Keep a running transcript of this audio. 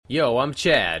Yo, I'm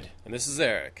Chad. And this is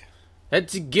Eric. And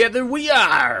together we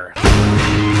are...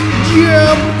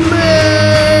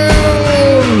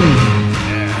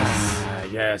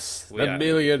 Yes, the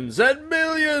millions and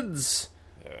millions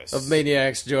of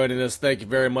maniacs joining us. Thank you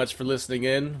very much for listening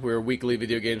in. We're a weekly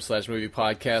video game / movie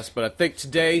podcast, but I think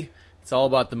today it's all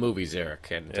about the movies, Eric,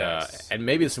 and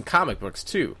maybe some comic books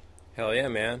too. Hell yeah,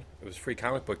 man! It was Free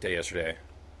Comic Book Day yesterday.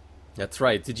 That's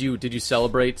right. Did you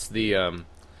celebrate the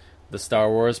Star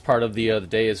Wars part of the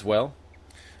day as well?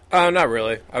 Not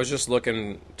really. I was just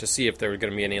looking to see if there were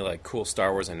going to be any like cool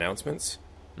Star Wars announcements.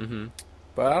 Mm-hmm.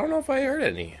 But I don't know if I heard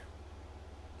any.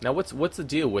 Now, what's the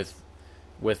deal with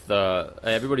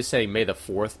everybody saying May the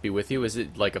 4th be with you? Is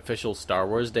it like official Star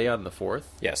Wars Day on the 4th?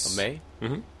 Yes. Of May?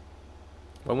 Mm-hmm.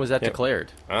 When was that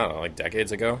declared? I don't know, like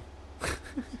decades ago.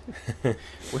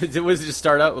 Was it just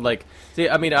start out with like? See,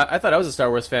 I mean, I thought I was a Star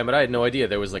Wars fan, but I had no idea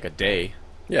there was like a day.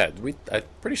 Yeah, I'm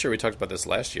pretty sure we talked about this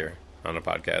last year on a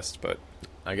podcast, but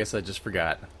I guess I just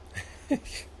forgot.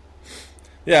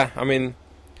 Yeah, I mean,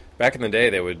 back in the day,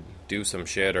 they would do some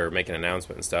shit or make an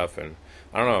announcement and stuff, and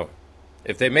I don't know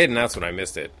if they made an announcement. I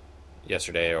missed it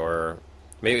yesterday, or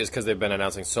maybe it's because they've been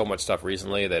announcing so much stuff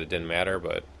recently that it didn't matter.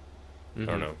 But I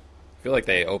don't know. I feel like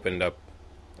they opened up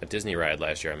a Disney ride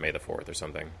last year on May the 4th or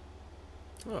something.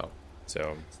 Oh,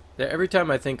 so every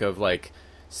time I think of like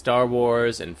Star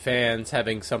Wars and fans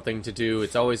having something to do,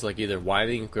 it's always like either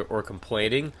whining or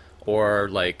complaining, or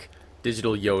like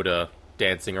Digital Yoda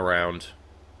dancing around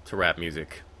to rap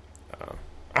music.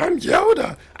 I'm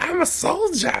Yoda. I'm a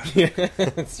soldier. Yeah,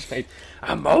 that's right.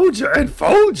 I mowed you and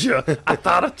fold you. I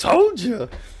thought I told you.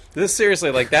 This is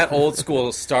seriously like that old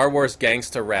school Star Wars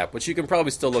gangsta rap, which you can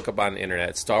probably still look up on the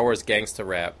internet. Star Wars gangsta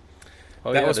rap.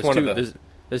 Oh, that was one of the.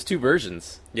 There's two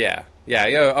versions. Yeah.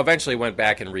 Eventually went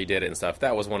back and redid it and stuff.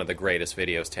 That was one of the greatest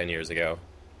videos 10 years ago.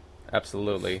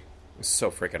 Absolutely. It was so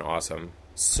freaking awesome.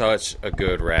 Such a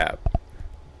good rap.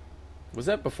 Was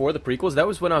that before the prequels? That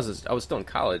was when I was still in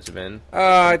college, man.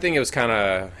 I think it was kind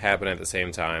of happening at the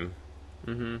same time.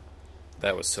 Mm-hmm.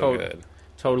 That was so good.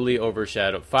 Totally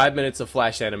overshadowed. 5 minutes of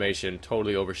Flash animation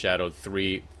totally overshadowed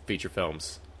 3 feature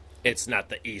films. It's not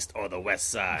the east or the west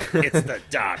side. It's the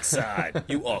dark side.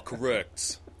 You are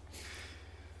correct.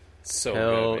 So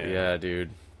Hell good, man. Yeah,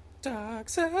 dude. Dark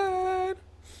side.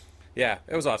 Yeah,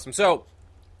 it was awesome. So,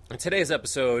 in today's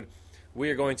episode,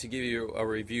 we are going to give you a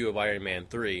review of Iron Man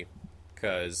 3,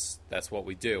 because that's what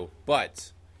we do.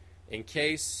 But, in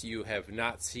case you have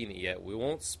not seen it yet, we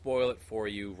won't spoil it for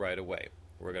you right away.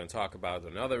 We're going to talk about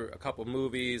a couple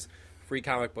movies, Free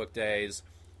Comic Book Days,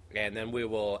 and then we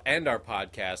will end our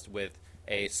podcast with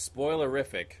a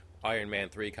spoilerific Iron Man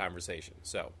 3 conversation.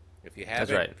 So, if you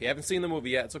haven't seen the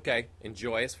movie yet, it's okay.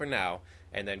 Enjoy us for now,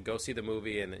 and then go see the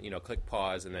movie, and click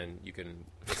pause, and then you can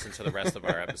listen to the rest of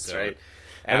our episode. That's right.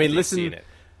 I mean,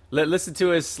 listen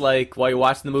to us like while you're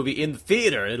watching the movie in the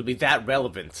theater. It'll be that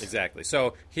relevant. Exactly.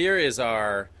 So here is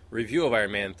our review of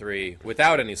Iron Man 3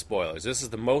 without any spoilers. This is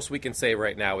the most we can say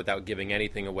right now without giving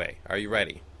anything away. Are you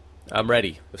ready? I'm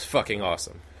ready. It was fucking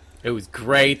awesome. It was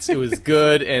great. It was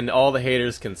good, and all the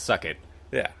haters can suck it.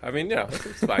 Yeah, I mean,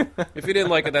 it's fine. If you didn't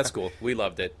like it, that's cool. We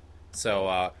loved it.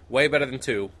 So, way better than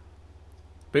 2.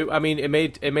 But I mean, it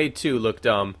made 2 look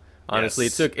dumb. Honestly,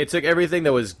 yes. It took everything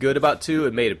that was good about 2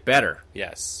 and made it better.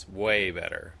 Yes, way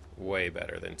better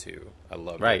than 2. I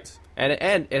loved it. Right, and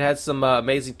it had some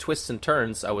amazing twists and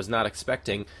turns I was not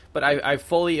expecting, but I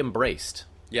fully embraced.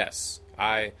 Yes,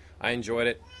 I enjoyed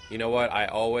it. You know what? I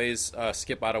always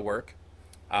skip out of work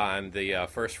on the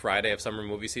first Friday of summer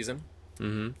movie season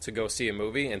to go see a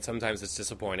movie, and sometimes it's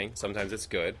disappointing, sometimes it's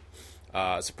good.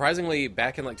 Surprisingly,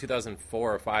 back in like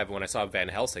 2004 or 5, when I saw Van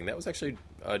Helsing, that was actually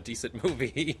a decent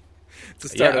movie to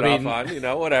start off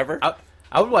on. Whatever.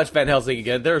 I would watch Van Helsing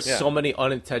again. There are so many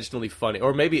unintentionally funny,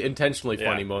 or maybe intentionally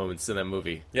funny moments in that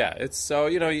movie. Yeah, it's so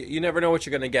you never know what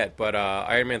you're gonna get. But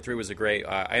Iron Man 3 was a great.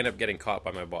 I ended up getting caught by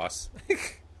my boss.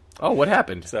 Oh, what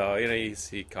happened? So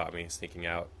he caught me sneaking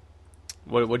out.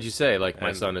 What'd you say? Like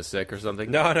my son is sick or something?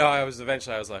 No. I was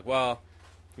like, well,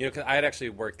 because I had actually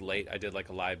worked late. I did like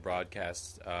a live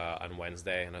broadcast on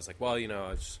Wednesday, and I was like, well,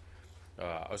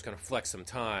 I was gonna flex some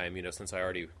time, since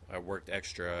I worked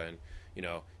extra, and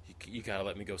you gotta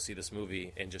let me go see this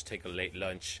movie and just take a late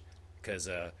lunch, because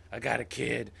I got a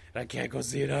kid and I can't go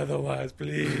see it otherwise,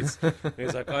 please. And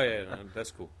he's like, oh yeah, no,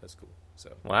 that's cool. So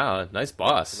wow, nice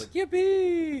boss. I was like,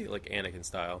 yippee, like Anakin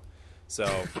style. So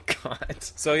God.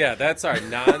 So yeah, that's our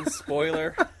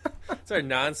non-spoiler. It's our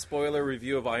non-spoiler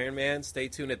review of Iron Man. Stay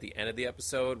tuned at the end of the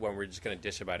episode when we're just gonna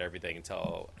dish about everything and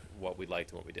tell what we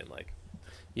liked and what we didn't like.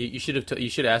 You should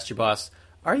have asked your boss,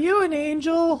 Are you an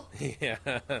angel? Yeah.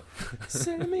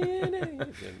 Send me an angel.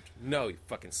 No, you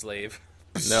fucking slave.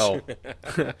 No.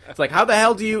 It's like, how the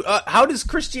hell do you... how does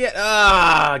Christianity...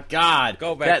 Ah, God.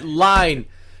 Go back. That line.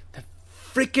 That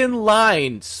freaking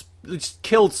line just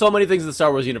killed so many things in the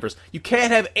Star Wars universe. You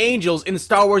can't have angels in the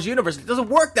Star Wars universe. It doesn't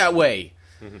work that way.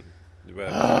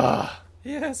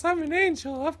 Yes, I'm an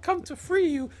angel. I've come to free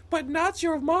you, but not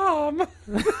your mom.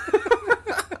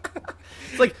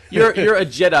 It's like, you're a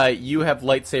Jedi. You have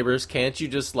lightsabers. Can't you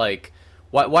just, like...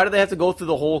 Why do they have to go through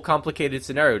the whole complicated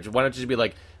scenario? Why don't you just be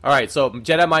like, all right, so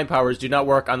Jedi mind powers do not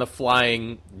work on the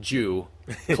flying Jew.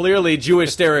 Clearly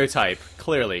Jewish stereotype.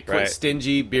 Clearly. Right.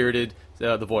 Stingy, bearded,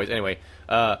 the voice. Anyway,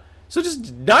 so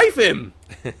just knife him.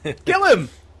 Kill him.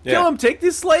 Yeah. Kill him. Take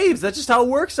these slaves. That's just how it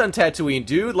works on Tatooine,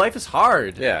 dude. Life is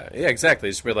hard. Yeah, exactly.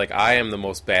 Just be like, I am the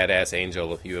most badass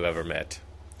angel you have ever met.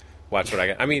 Watch what I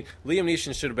got. I mean, Liam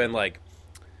Neeson should have been like,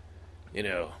 you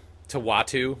know... To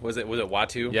Watu? Was it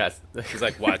Watu? Yes. He's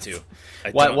like, Watu.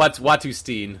 What's Watu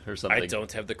Steen or something? I don't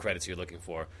have the credits you're looking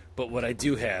for, but what I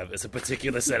do have is a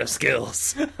particular set of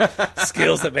skills.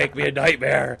 Skills that make me a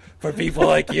nightmare for people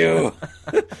like you.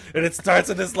 And it starts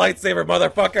with this lightsaber,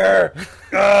 motherfucker!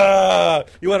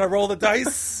 You want to roll the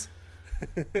dice?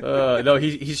 No,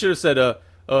 he should have said,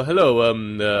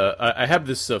 hello, I have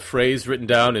this phrase written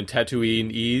down in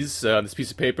Tatooine-ese on this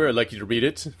piece of paper. I'd like you to read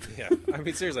it. Yeah, I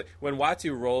mean, seriously, when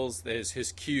Watu rolls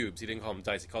his cubes, he didn't call them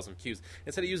dice, he calls them cubes.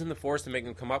 Instead of using the Force to make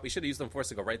them come up, he should have used the Force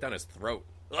to go right down his throat.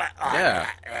 Yeah.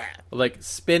 Like,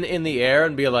 spin in the air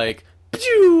and be like,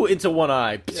 pew, into one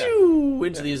eye, pew,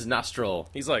 into his nostril.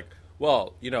 He's like,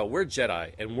 well, you know, we're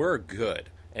Jedi, and we're good.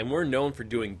 And we're known for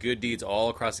doing good deeds all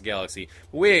across the galaxy.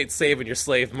 But we ain't saving your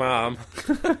slave mom.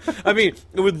 I mean,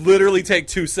 it would literally take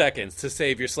 2 seconds to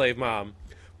save your slave mom.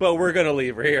 But we're going to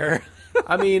leave her here.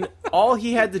 I mean, all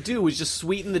he had to do was just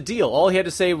sweeten the deal. All he had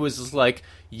to say was just like,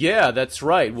 yeah, that's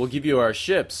right. We'll give you our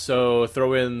ships, so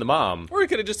throw in the mom. Or he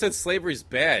could have just said slavery's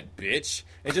bad, bitch.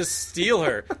 And just steal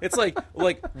her. It's like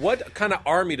what kind of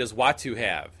army does Watu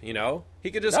have, you know? He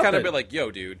could just kind of be like,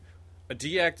 yo, dude.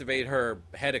 Deactivate her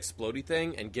head explodey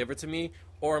thing and give it to me,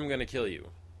 or I'm gonna kill you.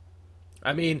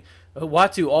 I mean,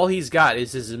 Watu, all he's got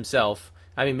is himself.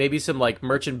 I mean, maybe some, like,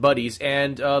 merchant buddies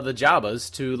and the Jabbas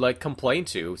to, like, complain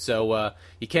to. So,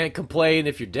 you can't complain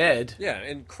if you're dead. Yeah,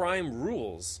 and crime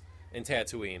rules in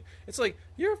Tatooine. It's like,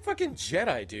 you're a fucking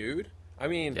Jedi, dude. I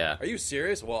mean, Are you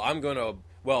serious? Well,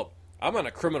 I'm on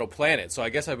a criminal planet, so I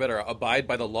guess I better abide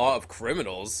by the law of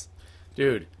criminals.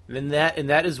 Dude, and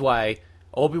that is why...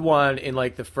 Obi-Wan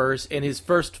in his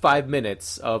first 5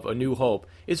 minutes of A New Hope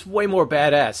is way more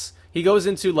badass. He goes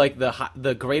into like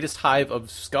the greatest hive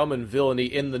of scum and villainy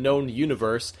in the known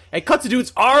universe and cuts a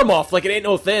dude's arm off like it ain't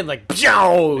no thing. Like,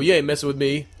 pow! You ain't messing with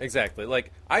me. Exactly.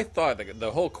 Like I thought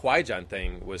the whole Qui-Gon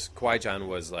thing was Qui-Gon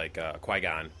was like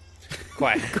Qui-Gon.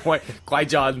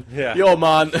 Qui-Gon. Yeah. Yo,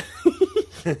 man.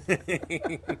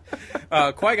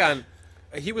 Qui-Gon.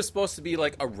 He was supposed to be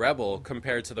like a rebel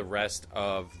compared to the rest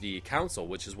of the council,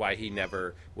 which is why he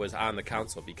never was on the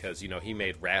council because, you know, he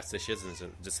made rash decisions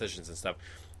and stuff.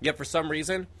 Yet for some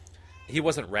reason, he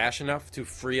wasn't rash enough to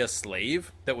free a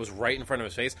slave that was right in front of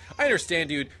his face. I understand,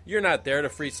 dude, you're not there to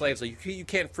free slaves. Like, you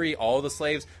can't free all the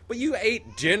slaves, but you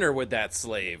ate dinner with that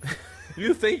slave.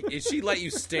 You think if she let you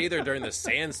stay there during the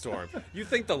sandstorm, you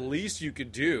think the least you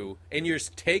could do, and you're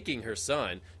taking her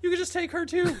son, you could just take her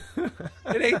too.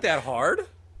 It ain't that hard.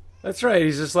 That's right.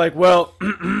 He's just like, well,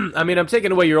 I mean, I'm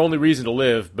taking away your only reason to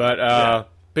live, but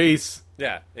peace.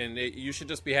 Yeah, and you should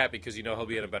just be happy because you know he'll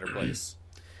be in a better place.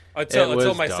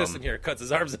 Until my assistant here cuts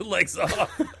his arms and legs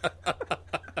off.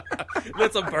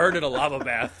 That's a burn in a lava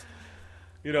bath.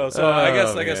 You know, so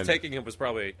I guess taking him was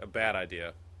probably a bad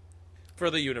idea. For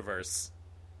the universe.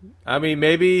 I mean,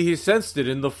 maybe he sensed it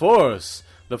in the Force.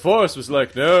 The Force was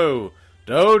like, no,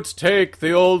 don't take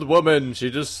the old woman. She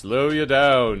just slow you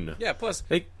down. Yeah, plus,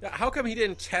 how come he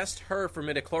didn't test her for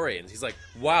midichlorians? He's like,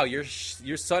 wow, your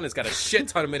son has got a shit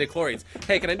ton of midichlorians.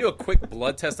 Hey, can I do a quick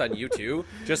blood test on you too?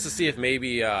 Just to see if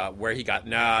maybe where he got...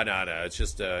 No. It's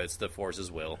just, it's the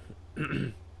Force's will.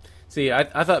 See,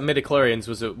 I thought midichlorians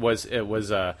was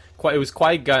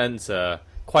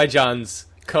Qui-Gon's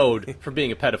code for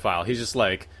being a pedophile. He's just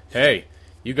like, hey,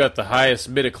 you got the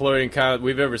highest midichlorian count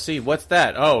we've ever seen. What's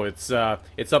that? Oh, it's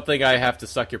something I have to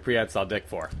suck your prehensile dick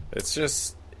for. It's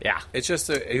just... Yeah. It's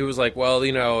just, he was like, well,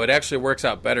 you know, it actually works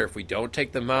out better if we don't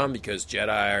take them on because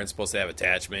Jedi aren't supposed to have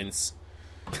attachments.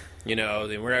 You know,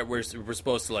 then we're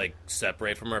supposed to, like,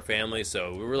 separate from our family,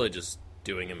 so we're really just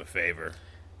doing him a favor.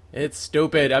 It's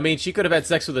stupid. I mean, she could have had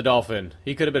sex with a dolphin.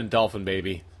 He could have been a dolphin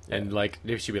baby. Yeah. And, like,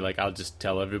 she'd be like, I'll just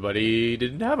tell everybody he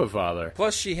didn't have a father.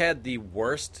 Plus, she had the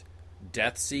worst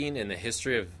death scene in the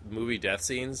history of movie death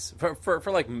scenes for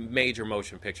like major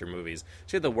motion picture movies.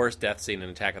 She had the worst death scene in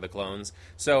Attack of the Clones.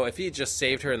 So if he just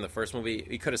saved her in the first movie,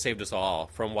 he could have saved us all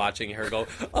from watching her go,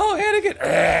 "Oh, Anakin!"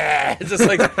 It's just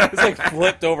like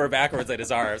flipped over backwards at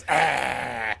his arms.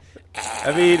 I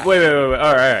mean, wait.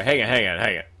 All right, hang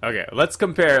on. Okay, let's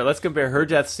compare her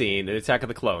death scene in Attack of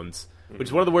the Clones, which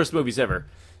is one of the worst movies ever,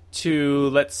 to,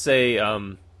 let's say,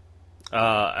 Ra's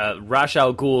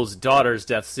al Ghul's daughter's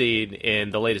death scene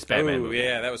in the latest Batman movie.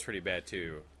 Yeah, that was pretty bad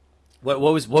too. What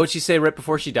would she say right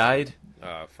before she died?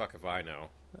 Fuck if I know.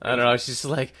 I don't know. She's just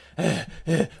like,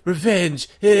 revenge.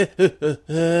 Yeah,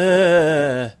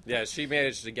 she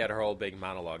managed to get her whole big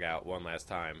monologue out one last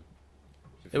time.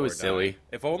 It was silly.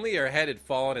 If only her head had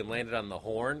fallen and landed on the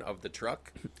horn of the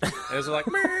truck. And it was like,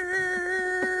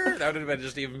 that would have been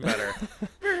just even better.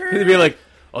 They'd be like,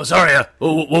 "Oh, sorry,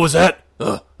 what was that?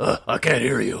 I can't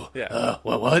hear you." Yeah.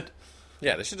 What?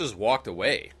 Yeah, they should have just walked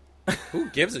away. Who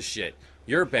gives a shit?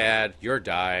 You're bad. You're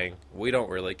dying. We don't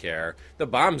really care. The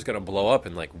bomb's going to blow up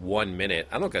in like 1 minute.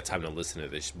 I don't got time to listen to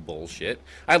this bullshit.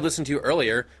 I listened to you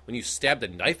earlier when you stabbed a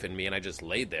knife in me and I just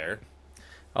laid there.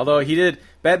 Although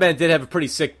Batman did have a pretty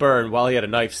sick burn while he had a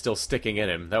knife still sticking in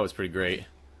him. That was pretty great.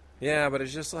 Yeah, but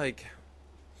it's just like...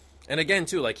 And again,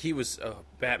 too, like, he was...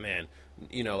 Batman.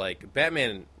 You know, like,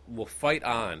 Batman will fight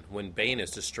on when Bane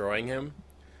is destroying him,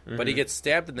 but he gets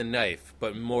stabbed in the knife,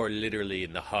 but more literally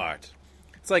in the heart.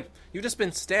 It's like, you've just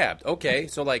been stabbed. Okay,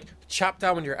 so, like, chop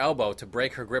down with your elbow to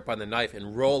break her grip on the knife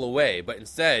and roll away. But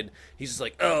instead, he's just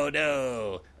like, "Oh,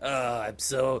 no. I'm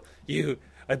so...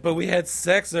 But we had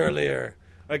sex earlier.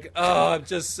 Like,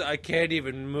 I can't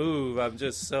even move. I'm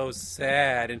just so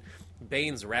sad." And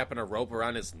Bane's wrapping a rope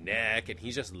around his neck, and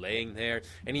he's just laying there.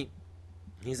 And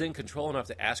he's in control enough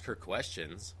to ask her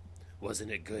questions.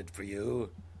 "Wasn't it good for you?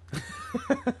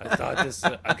 I thought this...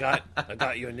 I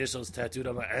got your initials tattooed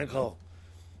on my ankle."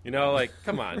 You know, like,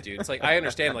 come on, dude. It's like, I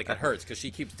understand, like, it hurts because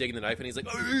she keeps digging the knife, and he's like,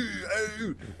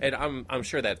 and I'm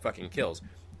sure that fucking kills.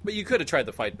 But you could have tried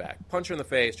to fight back. Punch her in the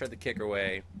face, tried to kick her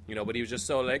away, you know, but he was just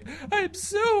so like, "I'm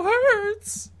so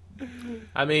hurt."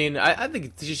 I mean, I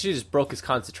think she just broke his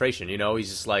concentration, you know? He's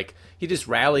just like, he just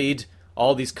rallied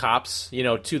all these cops, you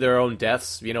know, to their own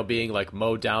deaths, you know, being, like,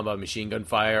 mowed down by machine gun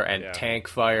fire and tank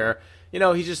fire. You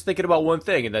know, he's just thinking about one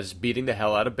thing, and that's beating the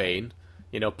hell out of Bane,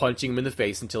 you know, punching him in the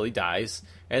face until he dies,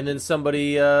 and then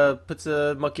somebody puts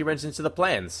a monkey wrench into the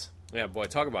plans. Yeah, boy,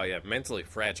 talk about, mentally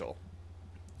fragile.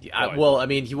 Yeah, well, I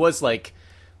mean, he was like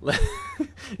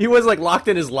locked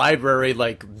in his library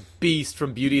like Beast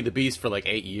from Beauty and the Beast for like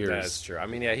 8 years. That's true. I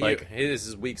mean, yeah,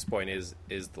 his weak point is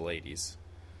the ladies.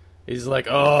 He's like,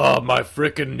 "Oh, my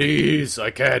freaking knees! I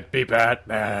can't be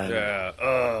Batman."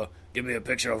 Yeah. Give me a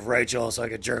picture of Rachel so I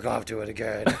can jerk off to it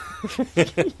again.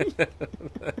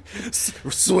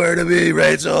 Swear to me,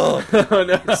 Rachel. Oh,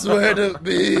 no. Swear to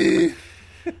me.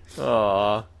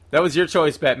 Aw. That was your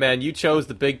choice, Batman. You chose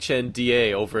the Big Chin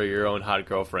DA over your own hot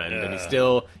girlfriend, and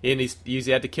you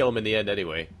had to kill him in the end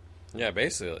anyway. Yeah,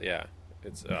 basically, yeah.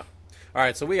 It's all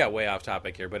right. So we got way off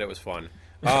topic here, but it was fun.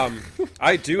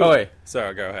 I do. Oh, wait.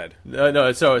 Sorry, go ahead.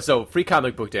 No. So free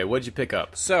comic book day. What did you pick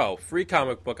up? So free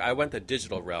comic book. I went the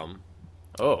digital realm.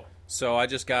 Oh. So I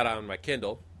just got on my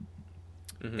Kindle,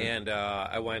 and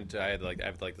I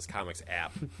have this comics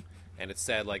app. And it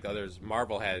said, like,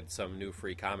 Marvel had some new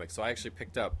free comics. So I actually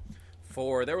picked up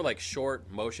 4. They were, like, short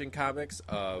motion comics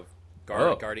of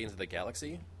Guardians of the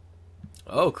Galaxy.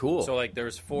 Oh, cool. So, like, there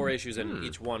was 4 issues, and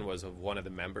each one was of one of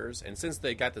the members. And since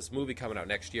they got this movie coming out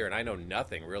next year, and I know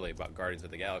nothing, really, about Guardians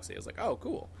of the Galaxy, I was like, oh,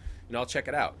 cool. And I'll check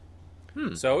it out.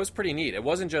 So it was pretty neat. It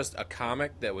wasn't just a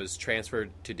comic that was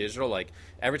transferred to digital. Like,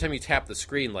 every time you tap the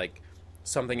screen, like,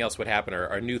 something else would happen, or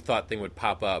a new thought thing would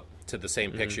pop up to the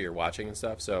same picture you're watching and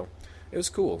stuff. So it was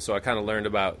cool. So I kind of learned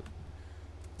about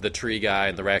the tree guy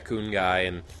and the raccoon guy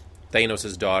and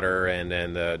Thanos' daughter and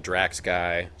then the Drax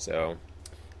guy. So,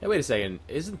 hey, wait a second.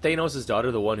 Isn't Thanos'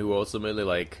 daughter the one who ultimately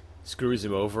like screws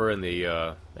him over in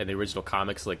the original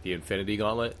comics, like the Infinity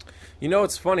Gauntlet? You know,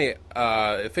 it's funny.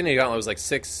 Infinity Gauntlet was like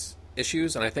 6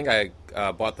 issues, and I think I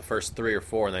bought the first 3 or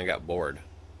 4 and then got bored.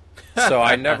 So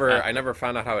I never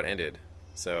found out how it ended.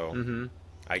 So.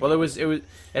 It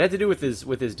had to do with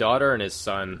his daughter and his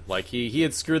son. Like he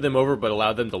had screwed them over, but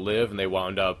allowed them to live, and they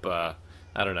wound up, I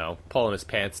don't know, pulling his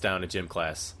pants down in gym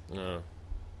class.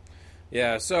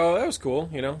 Yeah, so that was cool.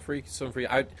 You know, free.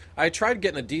 I tried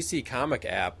getting the DC Comic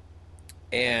app,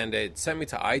 and it sent me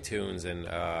to iTunes, and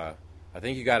I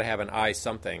think you got to have an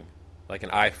something, like an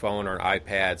iPhone or an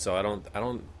iPad. So I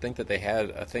don't think that they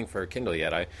had a thing for Kindle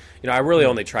yet. I really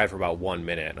only tried for about 1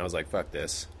 minute, and I was like, fuck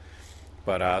this.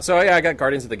 But, so, yeah, I got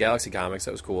Guardians of the Galaxy comics.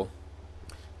 That was cool.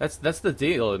 That's the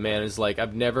deal, man. Is like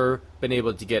I've never been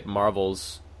able to get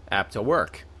Marvel's app to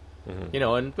work. You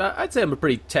know, and I'd say I'm a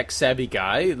pretty tech savvy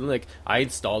guy. Like I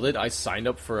installed it, I signed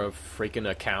up for a freaking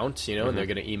account, you know, and they're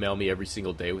gonna email me every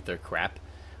single day with their crap.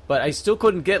 But I still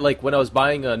couldn't get, like, when I was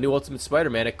buying a new Ultimate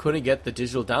Spider-Man, I couldn't get the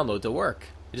digital download to work.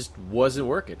 It just wasn't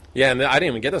working. Yeah, and I didn't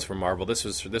even get this from Marvel. This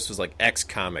was like X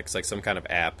Comics, like some kind of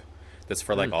app that's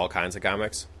for like all kinds of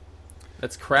comics.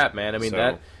 That's crap, man. I mean,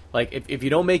 that, like, if you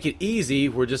don't make it easy,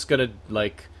 we're just gonna,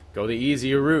 like, go the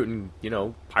easier route and, you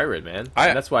know, pirate, man.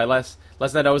 And that's why last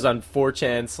night I was on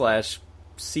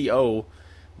 4chan/CO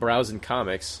browsing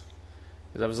comics.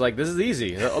 Because I was like, this is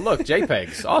easy. Oh, look,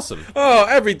 JPEGs. Awesome. Oh,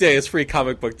 every day is free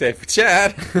comic book day for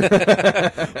Chad.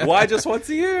 Why just once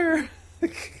a year?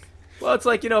 Well, it's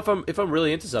like, you know, if I'm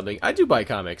really into something, I do buy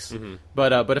comics.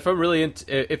 But if I'm really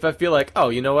if I feel like, oh,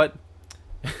 you know what?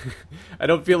 I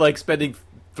don't feel like spending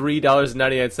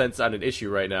 $3.99 on an issue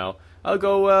right now. I'll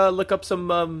go look up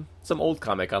some old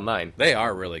comic online. They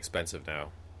are really expensive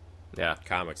now. Yeah.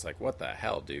 Comics, like, what the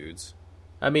hell, dudes?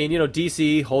 I mean, you know,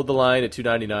 DC, hold the line at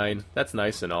 $2.99. That's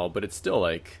nice and all, but it's still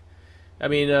like... I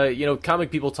mean, you know,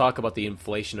 comic people talk about the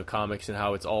inflation of comics and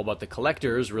how it's all about the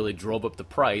collectors really drove up the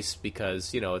price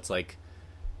because, you know, it's like...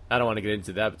 I don't want to get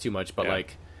into that too much, but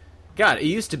like... God, it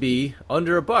used to be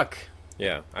under $1.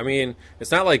 Yeah, I mean,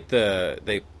 it's not like the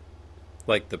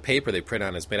paper they print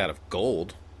on is made out of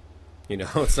gold. You know,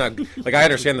 it's not... Like, I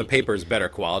understand the paper is better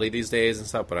quality these days and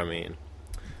stuff, but I mean...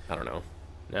 I don't know.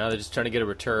 Now they're just trying to get a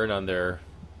return on their,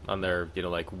 you know,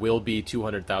 like, will be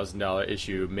 $200,000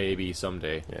 issue maybe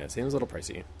someday. Yeah, it seems a little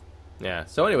pricey. Yeah.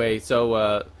 So anyway,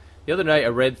 the other night I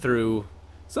read through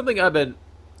something I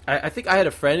think I had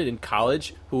a friend in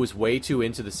college who was way too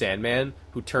into the Sandman,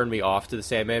 who turned me off to the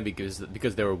Sandman because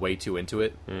they were way too into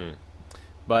it.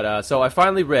 But so I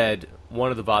finally read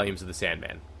one of the volumes of the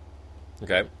Sandman.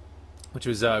 Okay. Which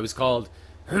was it was called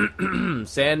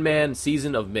Sandman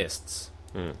Season of Mists.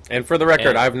 And for the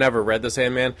record, I've never read The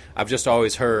Sandman. I've just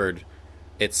always heard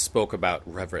it spoke about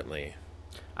reverently.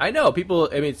 I know people.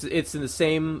 I mean, it's in the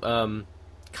same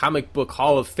comic book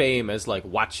Hall of Fame as like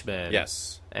Watchmen,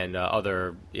 yes, and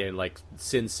other like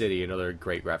Sin City and other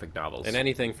great graphic novels, and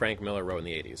anything Frank Miller wrote in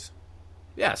the '80s.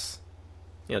 Yes,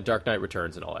 you know, Dark Knight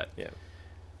Returns and all that. Yeah.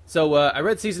 So I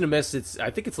read Season of Mist.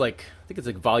 I think it's like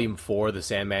Volume 4 of The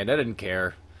Sandman. I didn't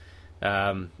care.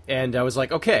 And I was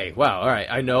like, okay, wow, all right.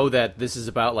 I know that this is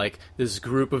about like this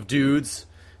group of dudes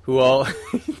who all,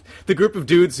 the group of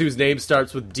dudes whose name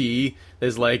starts with D.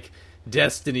 There's like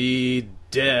Destiny,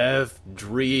 Death,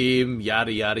 Dream,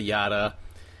 yada yada yada,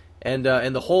 and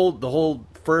the whole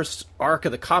first arc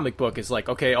of the comic book is like,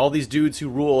 okay, all these dudes who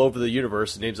rule over the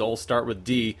universe, names all start with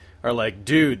D, are like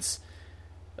dudes.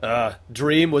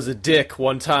 Dream was a dick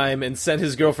one time and sent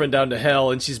his girlfriend down to hell,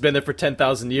 and she's been there for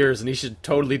 10,000 years, and he should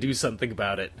totally do something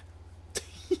about it.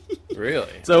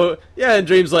 Really? So, yeah, and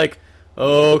Dream's like,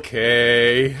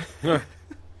 okay.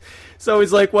 So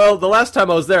he's like, well, the last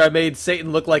time I was there, I made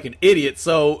Satan look like an idiot,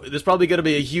 so there's probably going to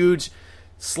be a huge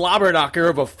slobber knocker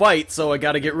of a fight, so I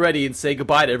gotta get ready and say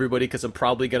goodbye to everybody, because I'm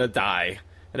probably going to die.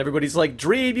 And everybody's like,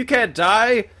 Dream, you can't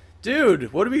die!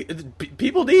 Dude, what do we...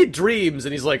 People need dreams.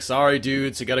 And he's like, sorry,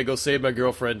 dudes, you gotta go save my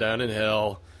girlfriend down in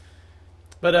hell.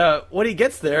 But when he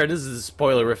gets there, and this is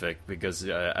spoilerific, because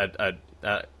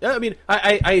I mean,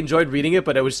 I enjoyed reading it,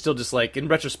 but I was still just like, in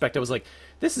retrospect, I was like,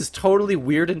 this is totally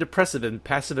weird and depressive and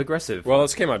passive-aggressive. Well,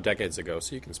 this came out decades ago,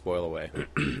 so you can spoil away.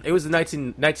 It was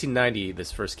 1990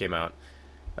 this first came out.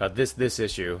 This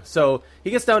issue. So he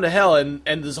gets down to hell, and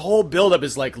this whole buildup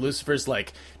is like Lucifer's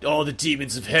like, all the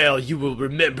demons of hell, you will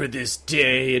remember this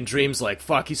day. And Dream's like,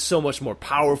 fuck, he's so much more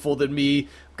powerful than me.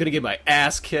 I'm gonna get my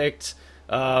ass kicked,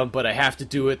 but I have to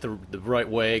do it the right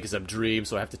way because I'm Dream,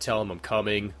 so I have to tell him I'm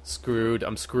coming.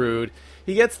 I'm screwed.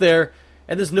 He gets there,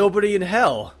 and there's nobody in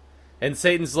hell. And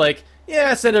Satan's like,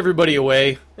 yeah, send everybody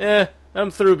away.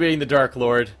 I'm through being the Dark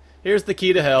Lord. Here's the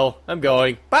key to hell. I'm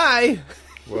going. Bye!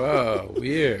 Whoa,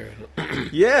 weird.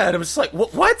 Yeah, and I'm just like,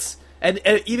 what? And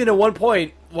even at one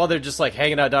point, while they're just like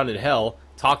hanging out down in hell,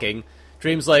 talking,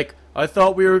 Dream's like, I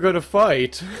thought we were going to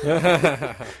fight.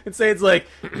 And Satan's like,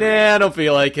 nah, I don't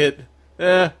feel like it.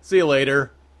 See you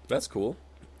later. That's cool.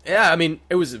 Yeah, I mean,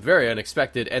 it was very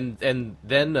unexpected. And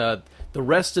then the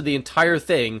rest of the entire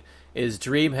thing is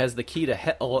Dream has the key to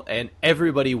hell, and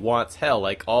everybody wants hell.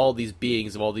 Like, all these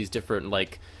beings of all these different,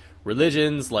 like,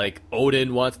 religions, like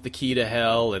Odin wants the key to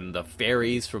hell, and the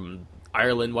fairies from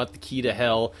Ireland want the key to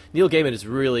hell. Neil Gaiman is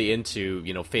really into,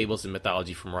 you know, fables and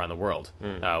mythology from around the world,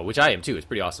 which I am too. It's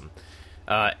pretty awesome.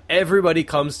 Everybody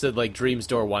comes to like Dream's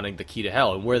door wanting the key to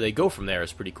hell, and where they go from there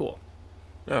is pretty cool.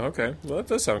 Oh, okay. Well, that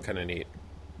does sound kind of neat.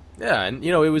 Yeah, and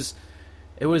you know, it was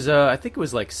It was, I think it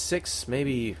was like 6,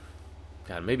 maybe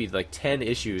like 10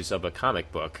 issues of a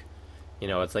comic book. You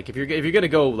know, it's like if you're gonna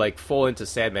go like full into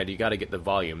Sandman, you got to get the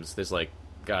volumes. There's like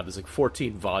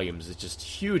 14 volumes. It's just a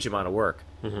huge amount of work.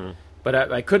 Mm-hmm.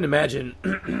 But I couldn't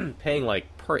imagine paying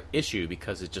like per issue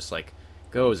because it just like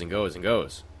goes and goes and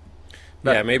goes.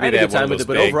 But yeah, maybe they have one of those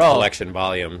but big overall, collection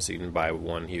volumes. You can buy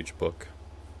one huge book.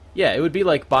 Yeah, it would be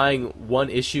like buying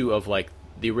one issue of like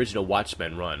the original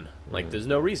Watchmen run. Like, there's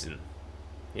no reason,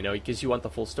 you know, because you want the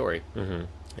full story. Mm-hmm.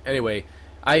 Anyway,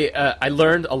 I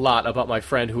learned a lot about my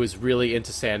friend who was really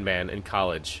into Sandman in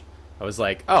college. I was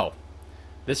like, oh,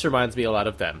 this reminds me a lot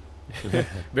of them.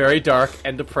 Very dark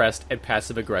and depressed and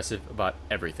passive aggressive about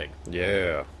everything.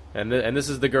 Yeah. And this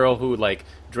is the girl who like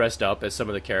dressed up as some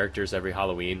of the characters every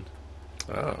Halloween.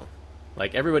 Oh.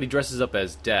 Like everybody dresses up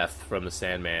as Death from the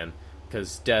Sandman.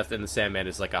 Because Death in the Sandman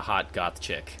is like a hot goth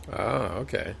chick. Oh,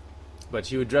 okay. But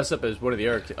she would dress up as one of the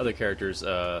other characters,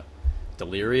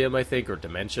 Delirium, I think, or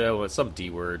Dementia, or some D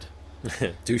word.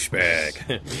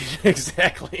 Douchebag.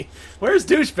 Exactly. Where's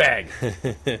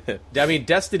douchebag? I mean,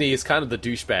 Destiny is kind of the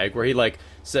douchebag, where he like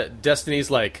Destiny's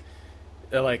like,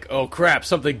 oh crap,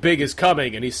 something big is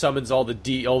coming, and he summons all the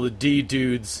D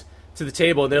dudes to the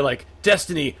table, and they're like,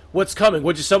 Destiny, what's coming?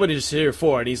 What'd you summon us here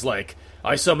for? And he's like,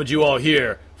 I summoned you all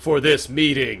here for this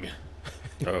meeting.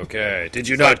 Okay. Did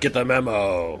you not get the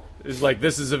memo? It's like,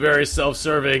 this is a very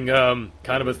self-serving kind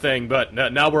of a thing, but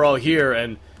now we're all here,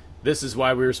 and this is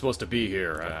why we were supposed to be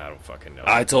here. I don't fucking know.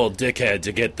 I told Dickhead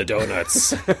to get the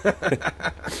donuts.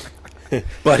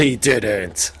 But he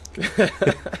didn't.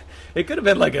 It could have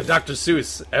been like a Dr.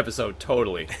 Seuss episode,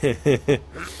 totally.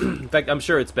 In fact, I'm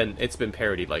sure it's been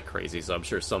parodied like crazy, so I'm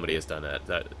sure somebody has done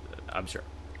that. I'm sure.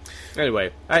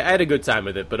 Anyway, I had a good time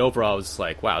with it, but overall, I was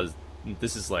like, wow,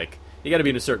 this is like, you got to be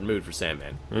in a certain mood for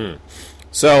Sandman.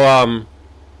 So,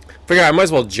 figure I might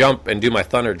as well jump and do my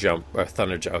thunder jump.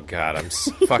 Oh God, I'm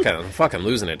fucking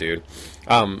losing it, dude.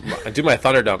 I do my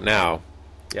thunder dump now.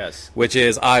 Yes. Which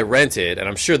is I rented, and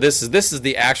I'm sure this is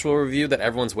the actual review that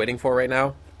everyone's waiting for right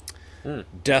now.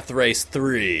 Death Race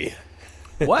 3.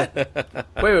 What?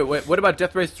 wait. What about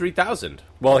Death Race 3000?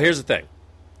 Well, here's the thing.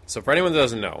 So for anyone that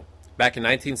doesn't know, back in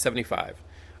 1975,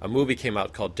 a movie came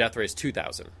out called Death Race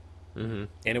 2000. Mm-hmm.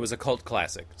 And it was a cult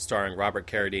classic, starring Robert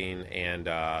Carradine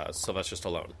and Sylvester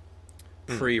Stallone.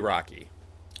 Pre-Rocky.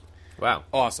 Wow.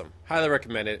 Awesome. Highly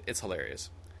recommend it. It's hilarious.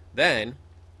 Then,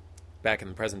 back in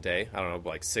the present day, I don't know,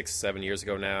 like 6-7 years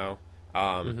ago now,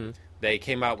 they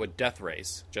came out with Death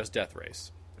Race, just Death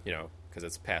Race, you know, because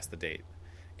it's past the date.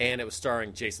 And it was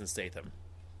starring Jason Statham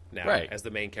now as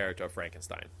the main character of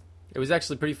Frankenstein. It was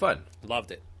actually pretty fun.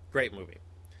 Loved it. Great movie.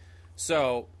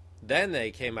 So, then they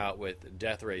came out with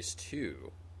Death Race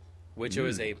 2, which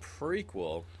was a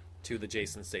prequel to the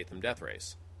Jason Statham Death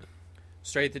Race.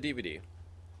 Straight to DVD.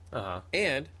 Uh-huh.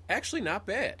 And actually not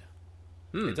bad.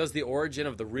 It does the origin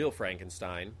of the real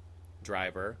Frankenstein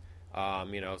driver.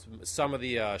 You know, some of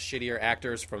the shittier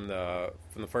actors from the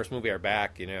first movie are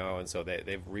back, you know, and so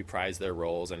they've reprised their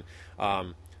roles. And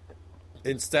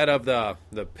instead of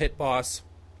the pit boss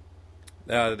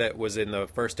that was in the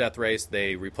first Death Race,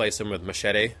 they replaced him with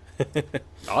Machete.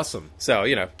 Awesome. So,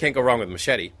 you know, can't go wrong with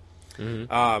Machete.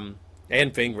 Mm-hmm.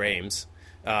 And Ving Rhames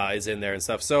is in there and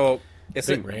stuff. So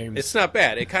it's not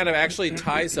bad. It kind of actually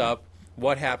ties up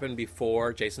what happened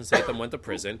before Jason Statham went to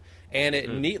prison, and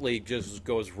it neatly just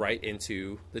goes right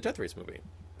into the Death Race movie.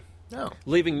 Oh.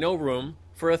 Leaving no room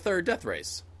for a third Death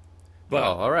Race. But,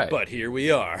 all right. But here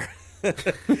we are.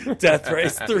 Death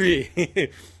Race 3.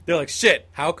 They're like, shit,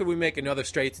 how could we make another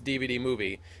straight-to-DVD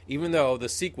movie, even though the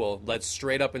sequel led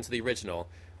straight up into the original?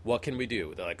 What can we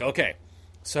do? They're like, okay,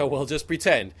 so we'll just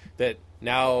pretend that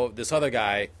now this other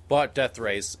guy bought Death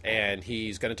Race, and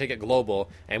he's going to take it global,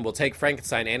 and we'll take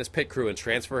Frankenstein and his pit crew and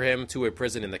transfer him to a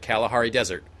prison in the Kalahari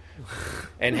Desert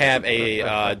and have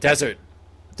a desert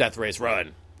Death Race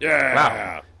run. Yeah!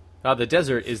 Wow. Now, the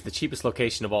desert is the cheapest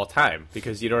location of all time,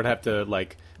 because you don't have to,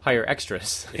 like, hire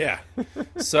extras. Yeah.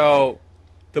 So,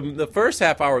 the first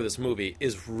half hour of this movie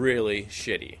is really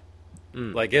shitty.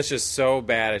 Like, it's just so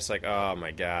bad. It's like, oh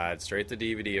my God, straight to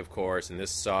DVD, of course, and this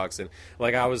sucks. And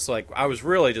I was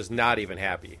really just not even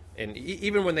happy. And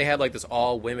even when they had like this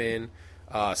all women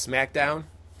SmackDown,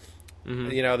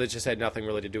 you know, that just had nothing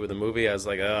really to do with the movie, I was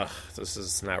like, ugh, this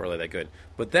is not really that good.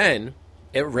 But then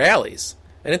it rallies,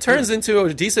 and it turns into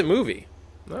a decent movie.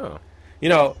 Oh, you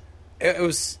know, it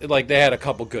was like they had a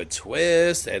couple good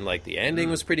twists, and like the ending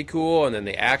was pretty cool, and then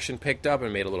the action picked up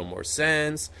and made a little more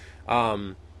sense.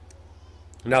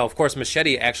 Now, of course,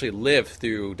 Machete actually lived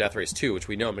through Death Race 2, which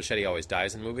we know Machete always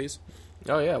dies in movies.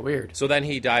 Oh, yeah, weird. So then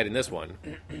he died in this one.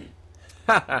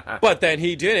 But then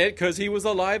he did it because he was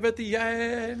alive at the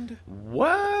end.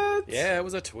 What? Yeah, it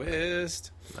was a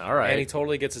twist. All right. And he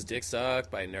totally gets his dick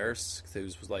sucked by a nurse who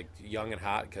was like young and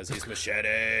hot because he's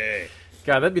Machete.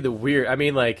 God, that'd be the weird. I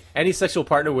mean, like any sexual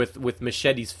partner with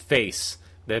Machete's face,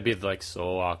 that'd be like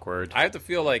so awkward. I have to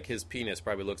feel like his penis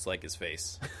probably looks like his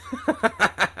face.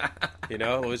 You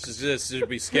know, it would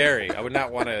be scary. I would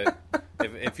not want to.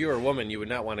 If you were a woman, you would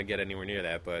not want to get anywhere near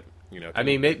that. But you know, I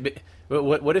mean, maybe,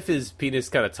 what if his penis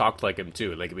kind of talked like him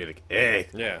too? Like it'd be like, "Hey,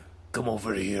 yeah, come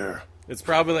over here." It's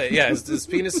probably his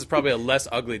penis is probably a less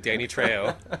ugly Danny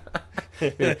Trejo.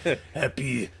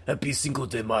 happy Cinco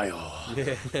de Mayo.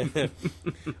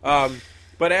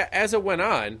 But as it went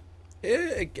on,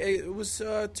 it was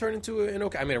turned into an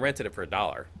okay. I mean, I rented it for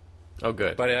 $1. Oh,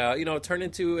 good. But it turned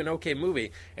into an okay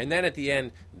movie, and then at the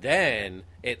end, then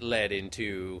it led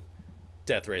into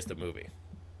Death Race the movie.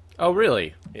 Oh,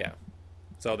 really? Yeah.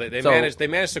 So they managed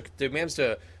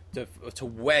to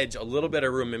wedge a little bit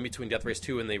of room in between Death Race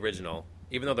 2 and the original,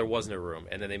 even though there wasn't a room,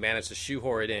 and then they managed to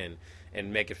shoehorn it in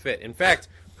and make it fit. In fact,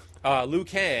 Liu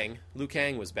Kang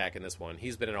was back in this one.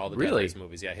 He's been in all the Death Race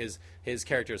movies. Yeah, his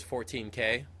character is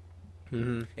 14K,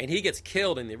 and he gets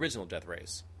killed in the original Death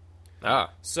Race.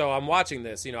 Ah. So I'm watching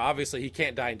this. You know, obviously he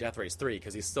can't die in Death Race 3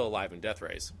 because he's still alive in Death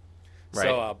Race. Right.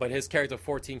 So, but his character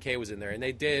 14K was in there, and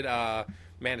they did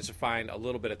manage to find a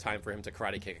little bit of time for him to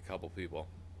karate kick a couple people.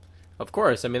 Of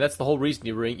course. I mean, that's the whole reason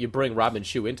you bring Robin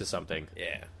Shou into something.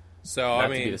 Yeah. So Not I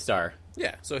mean, to be the star.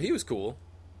 Yeah. So he was cool.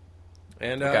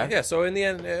 And Okay. yeah, so in the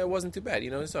end, it wasn't too bad. You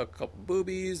know, I saw a couple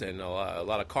boobies and a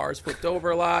lot of cars flipped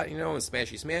over a lot. You know, and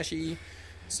smashy.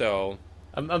 So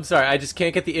I'm sorry, I just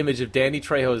can't get the image of Danny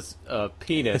Trejo's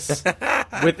penis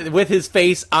with his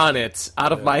face on it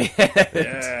out of my head.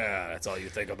 yeah, that's all you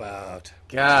think about.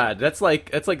 God, that's like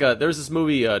there's this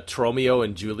movie Tromeo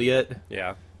and Juliet.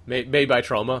 Yeah. Made by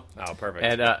Troma. Oh, perfect.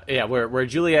 And where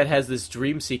Juliet has this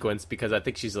dream sequence because I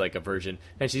think she's like a virgin,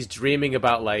 and she's dreaming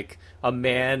about like a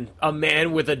man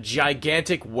with a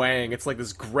gigantic wang. It's like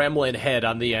this gremlin head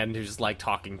on the end who's just like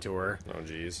talking to her. Oh,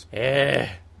 jeez.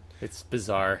 It's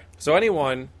bizarre. So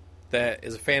anyone that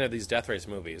is a fan of these Death Race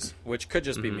movies, which could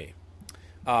just be me,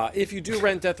 if you do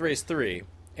rent Death Race 3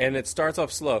 and it starts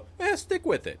off slow, stick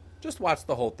with it. Just watch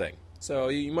the whole thing. So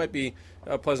you might be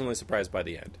pleasantly surprised by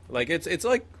the end. Like it's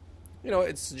like, you know,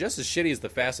 it's just as shitty as the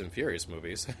Fast and Furious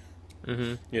movies.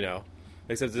 You know,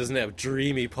 except it doesn't have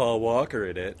dreamy Paul Walker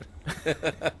in it.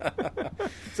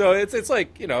 So it's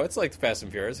like, you know, it's like Fast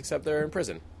and Furious, except they're in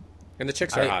prison, and the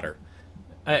chicks are hotter.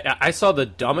 I saw the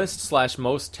dumbest /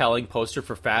 most telling poster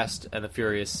for Fast and the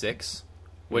Furious 6,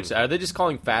 which are they just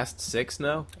calling Fast 6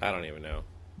 now? I don't even know.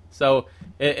 So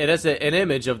it has an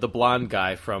image of the blonde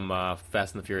guy from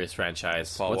Fast and the Furious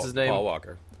franchise. What's his name? Paul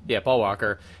Walker. Yeah, Paul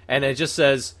Walker. And it just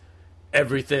says,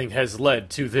 everything has led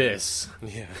to this.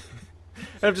 Yeah.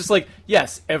 And I'm just like,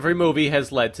 yes, every movie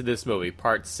has led to this movie,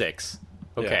 part 6.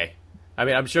 Okay. Yeah. I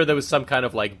mean, I'm sure there was some kind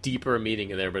of like deeper meaning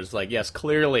in there, but it's like, yes,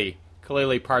 clearly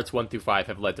parts 1 through 5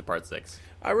 have led to part 6.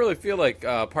 I really feel like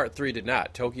part 3 did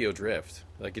not. Tokyo Drift.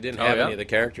 Like, it didn't have any of the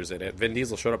characters in it. Vin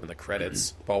Diesel showed up in the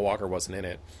credits. Paul Walker wasn't in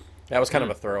it. That was kind of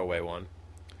a throwaway one.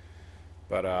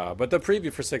 But the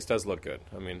preview for 6 does look good.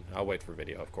 I mean, I'll wait for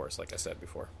video, of course, like I said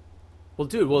before. Well,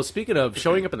 dude, speaking of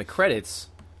showing up in the credits,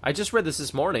 I just read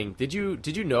this morning. Did you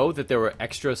know that there were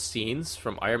extra scenes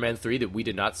from Iron Man 3 that we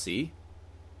did not see?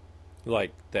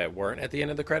 Like, that weren't at the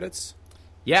end of the credits?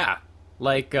 Yeah.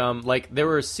 Like there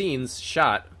were scenes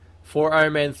shot for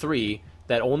Iron Man 3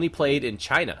 that only played in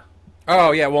China.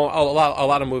 Oh, yeah, well, a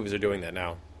lot of movies are doing that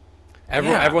now.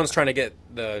 Everyone's trying to get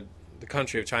the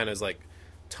country of China's, like,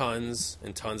 tons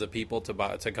and tons of people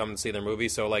to come and see their movie.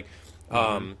 So, like,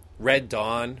 Red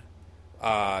Dawn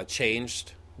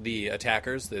changed the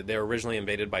attackers. They were originally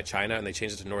invaded by China, and they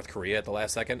changed it to North Korea at the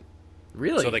last second.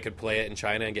 Really? So they could play it in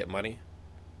China and get money.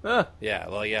 Huh. Yeah,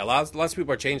 well, yeah, lots of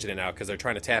people are changing it now because they're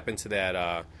trying to tap into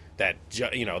that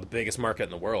the biggest market in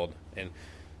the world. And,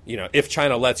 you know, if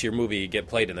China lets your movie get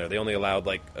played in there, they only allowed,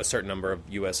 like, a certain number of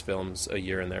U.S. films a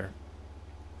year in there.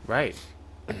 Right.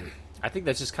 I think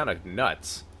that's just kind of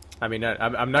nuts. I mean,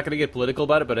 I'm not going to get political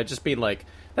about it, but I just being like,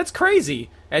 that's crazy.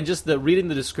 And just reading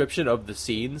the description of the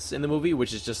scenes in the movie,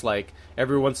 which is just like,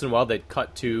 every once in a while they'd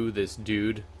cut to this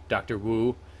dude, Dr.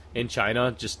 Wu, in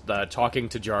China, just talking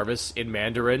to Jarvis in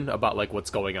Mandarin about, like, what's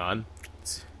going on.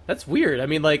 That's weird. I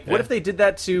mean, like, what if they did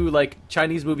that to, like,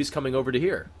 Chinese movies coming over to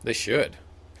here? They should.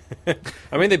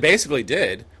 I mean, they basically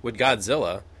did with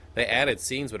Godzilla. They added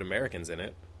scenes with Americans in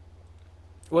it.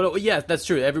 Well, yeah, that's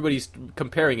true. Everybody's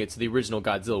comparing it to the original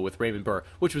Godzilla with Raymond Burr,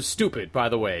 which was stupid, by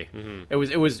the way. Mm-hmm.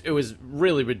 It was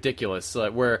really ridiculous.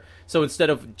 So instead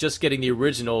of just getting the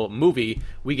original movie,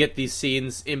 we get these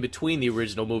scenes in between the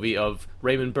original movie of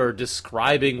Raymond Burr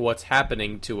describing what's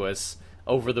happening to us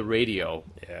over the radio.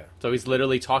 Yeah. So he's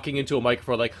literally talking into a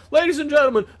microphone like, "Ladies and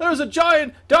gentlemen, there's a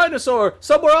giant dinosaur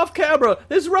somewhere off camera.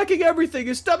 It's wrecking everything.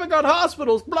 He's stepping on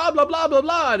hospitals, blah, blah, blah, blah,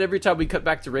 blah." And every time we cut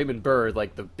back to Raymond Burr,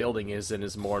 like, the building is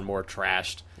more and more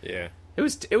trashed. Yeah. It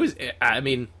was, I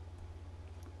mean,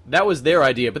 that was their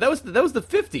idea, but that was the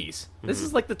 50s. This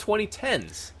is like the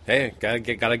 2010s. Hey, gotta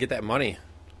get that money.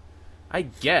 I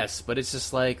guess, but it's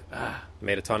just like...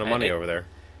 Made a ton of money over there.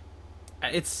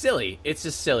 It's silly. It's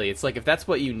just silly. It's like, if that's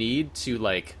what you need to,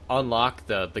 like, unlock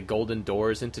the golden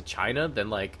doors into China, then,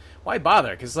 like, why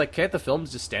bother? Because, like, can't the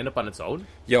films just stand up on its own?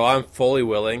 Yo, I'm fully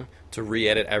willing to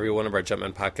re-edit every one of our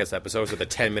Jumpman Podcast episodes with a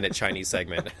 10-minute Chinese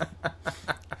segment.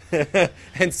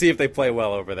 And see if they play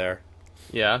well over there.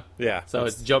 Yeah? Yeah. So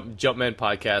it's Jumpman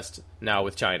Podcast now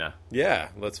with China. Yeah,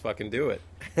 let's fucking do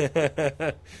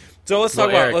it. So let's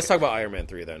talk about Iron Man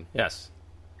 3 then. Yes.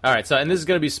 All right, and this is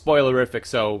going to be spoilerific,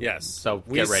 so yes, so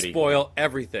we get ready. Spoil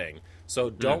everything,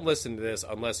 so don't listen to this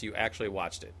unless you actually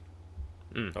watched it.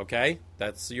 Okay,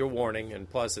 that's your warning, and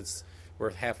plus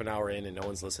we're half an hour in and no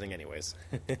one's listening anyways.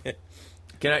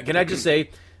 Can I just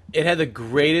say, it had the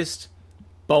greatest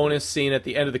bonus scene at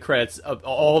the end of the credits of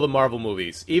all the Marvel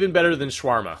movies, even better than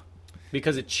Shawarma,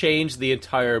 because it changed the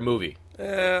entire movie.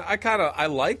 I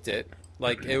liked it.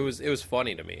 Like, it was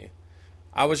funny to me.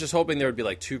 I was just hoping there would be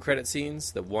like 2 credit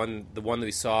scenes, the one that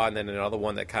we saw, and then another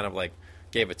one that kind of like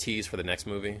gave a tease for the next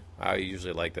movie. I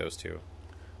usually like those 2.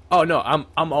 Oh no, I'm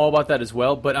all about that as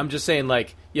well. But I'm just saying,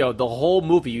 like, the whole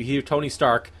movie, you hear Tony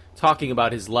Stark talking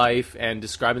about his life and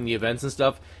describing the events and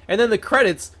stuff, and then the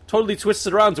credits totally twists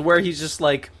it around to where he's just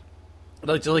like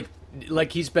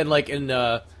he's been like in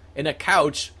a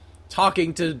couch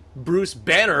talking to Bruce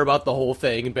Banner about the whole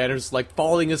thing, and Banner's like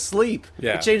falling asleep.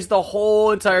 Yeah. It changed the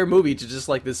whole entire movie to just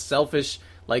like this selfish,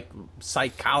 like,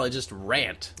 psychologist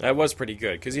rant. That was pretty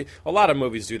good, because a lot of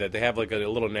movies do that. They have like a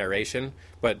little narration,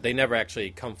 but they never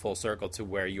actually come full circle to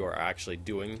where you are actually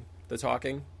doing the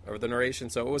talking or the narration.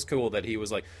 So it was cool that he was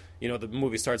like, the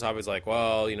movie starts off as like,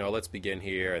 well, let's begin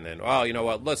here, and then, well, you know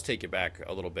what, let's take it back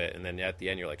a little bit, and then at the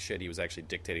end you're like, shit, he was actually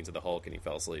dictating to the Hulk and he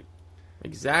fell asleep.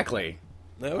 Exactly.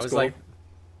 That was cool. like,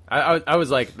 I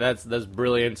was like, that's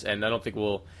brilliant, and I don't think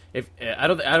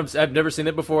I've never seen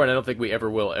it before, and I don't think we ever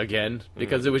will again,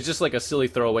 because it was just like a silly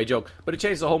throwaway joke, but it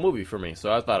changed the whole movie for me.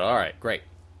 So I thought, all right, great.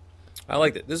 I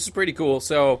liked it. This is pretty cool.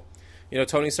 So,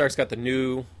 Tony Stark's got the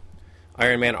new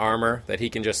Iron Man armor that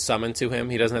he can just summon to him.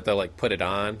 He doesn't have to like put it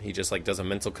on. He just like does a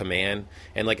mental command,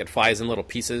 and like it flies in little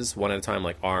pieces, one at a time,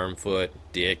 like arm, foot,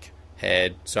 dick,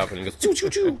 head, stuff, and he goes choo choo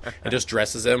choo, and just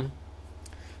dresses him.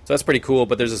 So that's pretty cool,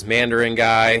 but there's this Mandarin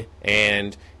guy,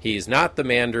 and he's not the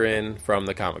Mandarin from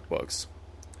the comic books.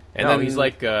 And no, then he's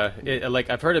like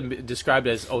I've heard him described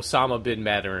as Osama bin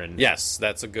Mandarin. Yes,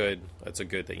 that's a good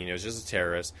thing. He's just a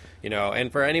terrorist.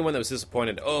 And for anyone that was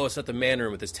disappointed, it's not the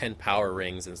Mandarin with his 10 power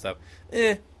rings and stuff.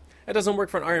 That doesn't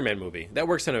work for an Iron Man movie. That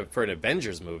works for an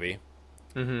Avengers movie.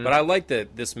 Mm-hmm. But I like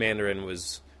that this Mandarin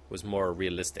was more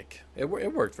realistic. It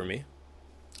worked for me.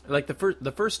 Like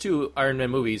the first 2 Iron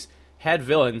Man movies had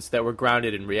villains that were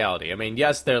grounded in reality. I mean,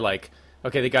 yes, they're like,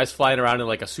 okay, the guy's flying around in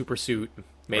like a super suit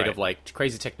made of like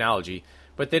crazy technology,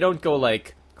 but they don't go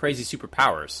like crazy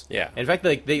superpowers. Yeah. In fact,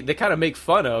 like they kind of make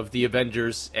fun of the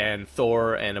Avengers and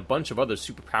Thor and a bunch of other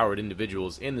superpowered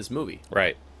individuals in this movie.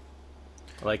 Right.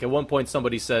 Like at one point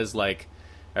somebody says like,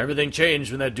 everything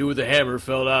changed when that dude with the hammer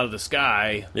fell out of the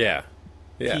sky. Yeah.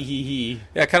 Yeah. He.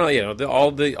 Yeah, kind of,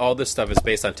 all this stuff is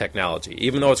based on technology.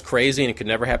 Even though it's crazy and it could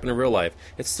never happen in real life,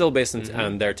 it's still based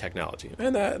on their technology.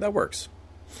 And that works.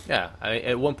 Yeah.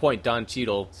 At one point, Don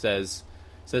Cheadle says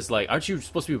like, aren't you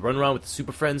supposed to be running around with the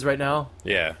Super Friends right now?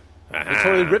 Yeah. They're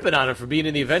totally ripping on him for being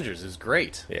in the Avengers. It was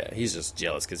great. Yeah, he's just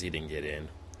jealous because he didn't get in.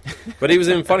 But he was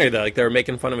even funnier, though. Like, they were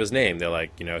making fun of his name. They're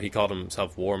like, he called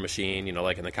himself War Machine,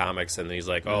 like in the comics. And he's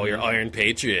like, oh, you're Iron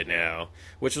Patriot now.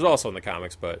 Which was also in the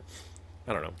comics, but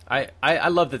I don't know. I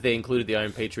love that they included the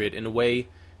Iron Patriot in a way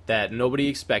that nobody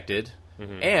expected,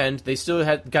 and they still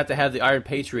got to have the Iron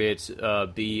Patriot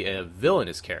be a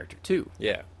villainous character too.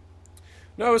 Yeah.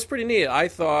 No, it was pretty neat. I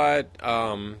thought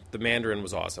the Mandarin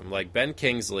was awesome. Like, Ben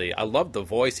Kingsley, I loved the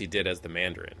voice he did as the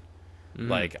Mandarin.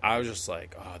 Like, I was just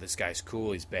like, oh, this guy's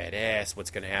cool, he's badass,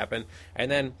 what's going to happen? And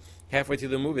then halfway through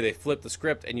the movie, they flip the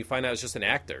script, and you find out it's just an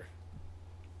actor.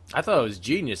 I thought it was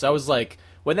genius. I was like,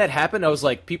 when that happened, I was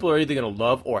like, people are either going to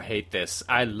love or hate this.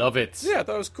 I love it. Yeah, I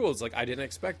thought it was cool. It's like, I didn't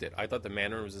expect it. I thought the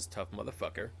Mandarin was this tough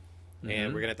motherfucker,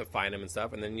 and we're going to have to find him and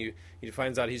stuff. And then he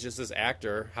finds out he's just this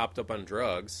actor hopped up on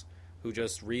drugs who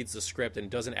just reads the script and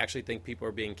doesn't actually think people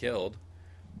are being killed.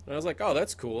 And I was like, oh,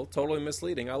 that's cool. Totally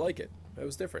misleading. I like it. It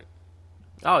was different.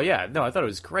 Oh yeah, no, I thought it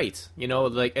was great. You know,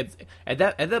 like at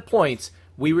that point,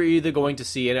 we were either going to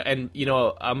see, and you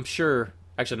know, I'm sure.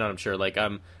 Actually, not I'm sure. Like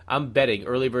I'm betting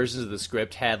early versions of the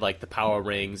script had like the power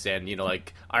rings and you know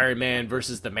like Iron Man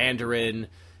versus the Mandarin.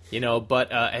 You know,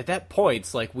 but at that point,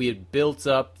 it's like we had built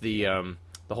up the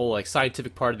whole like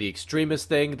scientific part of the extremist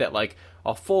thing that like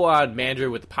a full on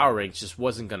Mandarin with the power rings just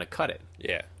wasn't going to cut it.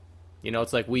 Yeah. You know,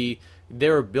 it's like they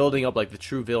were building up like the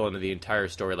true villain of the entire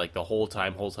story like the whole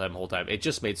time. It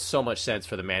just made so much sense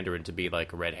for the Mandarin to be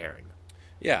like a red herring.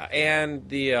 Yeah, and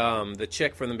the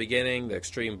chick from the beginning, the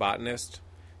extreme botanist,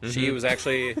 she was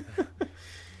actually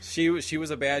she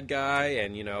was a bad guy,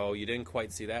 and you know you didn't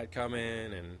quite see that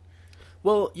coming. And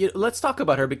well, let's talk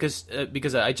about her because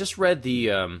I just read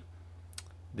the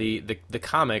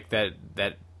comic that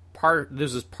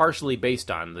this was partially based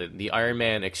on the Iron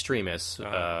Man Extremis,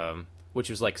 which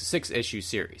was like a 6-issue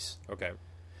series. Okay,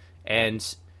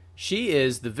 and she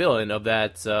is the villain of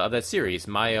that series,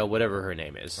 Maya, whatever her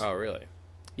name is. Oh, really?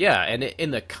 Yeah, and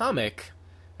in the comic,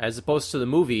 as opposed to the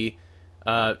movie,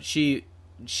 she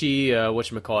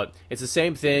whatchamacallit, it's the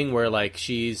same thing where like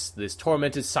she's this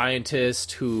tormented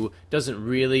scientist who doesn't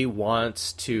really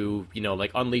want to, you know,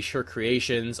 like unleash her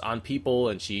creations on people,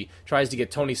 and she tries to get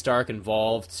Tony Stark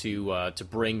involved to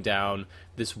bring down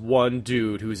this one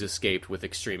dude who's escaped with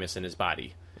Extremis in his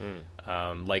body.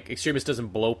 Like Extremis doesn't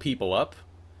blow people up,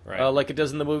 right, like it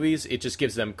does in the movies. It just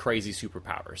gives them crazy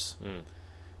superpowers.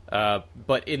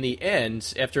 But in the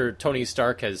end, after Tony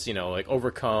Stark has, you know, like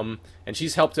overcome, and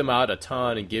she's helped him out a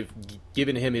ton and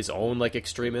given him his own like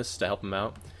Extremis to help him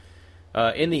out.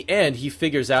 In the end, he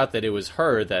figures out that it was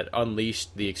her that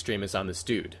unleashed the Extremis on this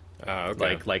dude.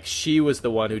 Okay. Like she was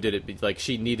the one who did it. Like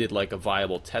she needed like a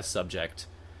viable test subject,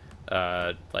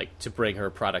 like to bring her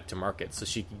product to market, so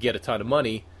she could get a ton of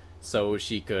money, so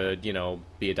she could, you know,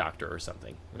 be a doctor or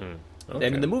something. Okay.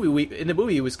 And in the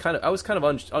movie, it was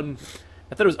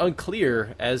I thought it was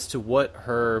unclear as to what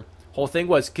her whole thing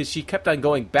was, because she kept on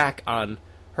going back on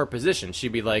her position.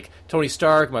 She'd be like, Tony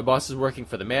Stark, my boss is working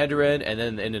for the Mandarin, and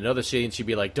then in another scene she'd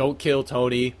be like, don't kill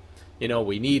Tony, you know,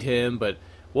 we need him. But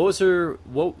what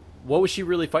was she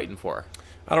really fighting for?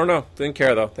 I don't know. Didn't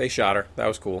care though. They shot her. That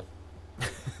was cool.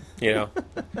 You know,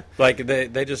 like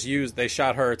they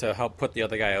shot her to help put the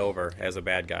other guy over as a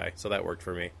bad guy, so that worked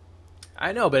for me.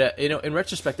 I know, but you know, in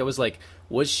retrospect, I was like,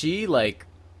 was she like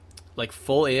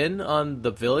full in on the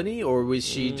villainy, or was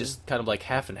she just kind of like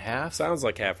half and half? Sounds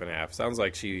like half and half. Sounds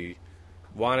like she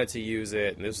wanted to use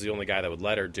it, and this was the only guy that would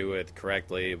let her do it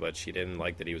correctly, but she didn't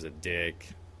like that he was a dick.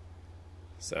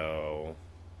 So,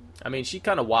 I mean, she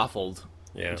kind of waffled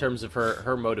in terms of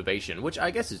her motivation, which I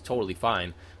guess is totally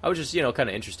fine. I was just, you know, kind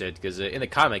of interested because in the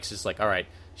comics, it's like, all right,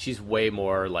 she's way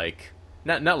more like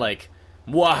not like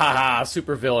mwahaha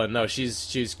super villain. No,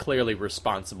 she's clearly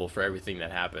responsible for everything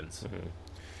that happens.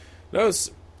 No,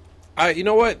 you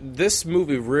know what? This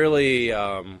movie really,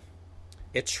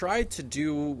 it tried to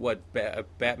do what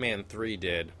Batman 3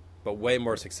 did, but way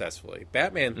more successfully.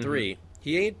 Batman 3,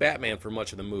 he ain't Batman for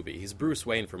much of the movie. He's Bruce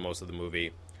Wayne for most of the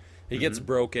movie. He gets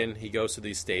broken, he goes through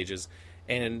these stages,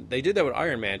 and they did that with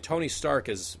Iron Man. Tony Stark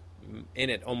is in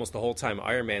it almost the whole time.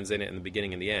 Iron Man's in it in the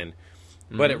beginning and the end.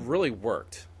 But it really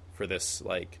worked for this.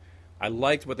 Like, I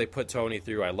liked what they put Tony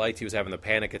through. I liked he was having the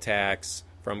panic attacks.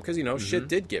 Because, you know, shit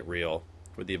did get real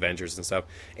with the Avengers and stuff.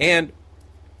 And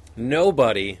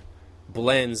nobody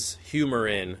blends humor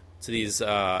in to these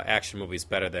action movies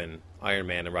better than Iron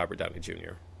Man and Robert Downey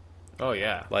Jr. Oh,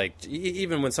 yeah. Like,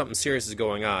 even when something serious is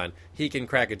going on, he can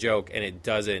crack a joke and it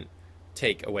doesn't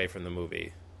take away from the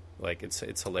movie. Like,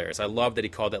 it's hilarious. I love that he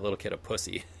called that little kid a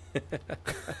pussy.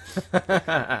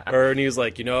 And he was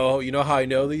like, you know how I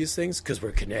know these things? Because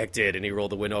we're connected. And he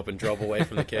rolled the window up and drove away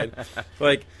from the kid.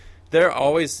 Like... They're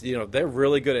always, you know, they're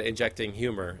really good at injecting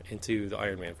humor into the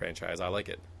Iron Man franchise. I like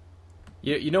it.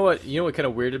 You know what kind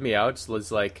of weirded me out was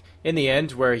like in the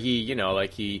end where he, you know,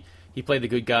 like he played the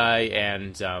good guy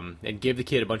and gave the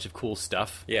kid a bunch of cool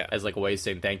stuff. Yeah. As like a way of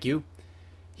saying thank you.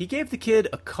 He gave the kid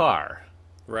a car.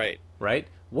 Right.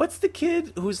 What's the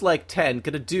kid who's like 10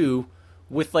 gonna do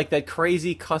with like that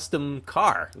crazy custom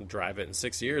car? Drive it in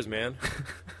 6 years, man.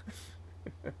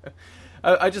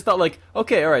 I just thought, like,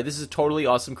 okay, all right, this is a totally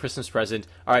awesome Christmas present.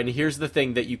 All right, and here's the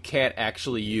thing that you can't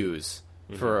actually use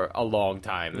for a long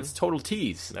time. It's total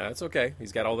tease. No, that's okay.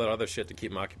 He's got all that other shit to keep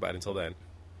him occupied until then.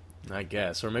 I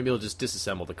guess. Or maybe he'll just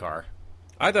disassemble the car.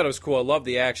 I thought it was cool. I loved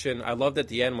the action. I loved at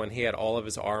the end when he had all of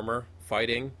his armor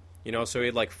fighting. You know, so he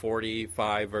had like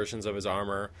 45 versions of his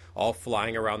armor, all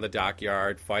flying around the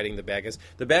dockyard, fighting the bad guys.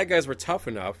 The bad guys were tough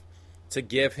enough to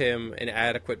give him an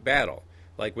adequate battle.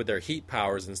 Like with their heat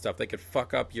powers and stuff, they could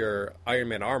fuck up your Iron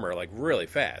Man armor like really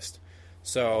fast.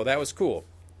 So that was cool.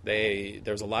 There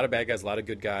was a lot of bad guys, a lot of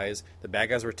good guys. The bad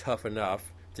guys were tough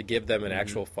enough to give them an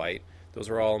actual fight. Those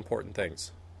were all important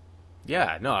things.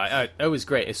 Yeah, no, it was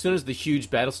great. As soon as the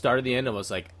huge battle started at the end, I was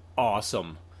like,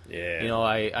 awesome. Yeah. You know,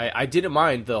 I didn't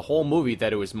mind the whole movie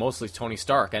that it was mostly Tony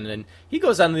Stark. And then he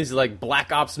goes on these, like,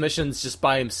 Black Ops missions just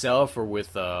by himself or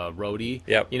with Rhodey.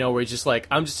 Yep. You know, where he's just like,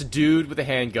 I'm just a dude with a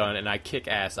handgun and I kick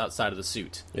ass outside of the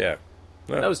suit. Yeah.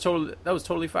 That was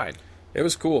totally fine. It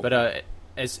was cool. But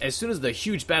as soon as the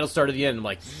huge battle started at the end, I'm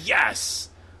like, yes!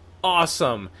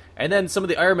 Awesome! And then some of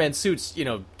the Iron Man suits, you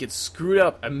know, get screwed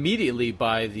up immediately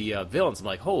by the villains. I'm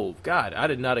like, oh, God, I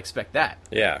did not expect that.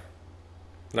 Yeah.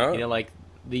 No? You know, like,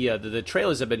 the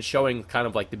trailers have been showing kind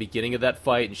of like the beginning of that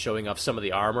fight and showing off some of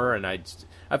the armor, and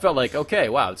I felt like, okay,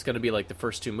 wow, it's going to be like the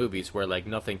first two movies where like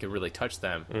nothing can really touch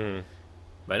them. Mm.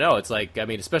 But no, it's like, I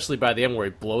mean, especially by the end where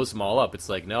he blows them all up, it's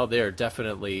like, no, they are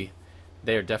definitely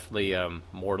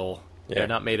mortal. Yeah. They're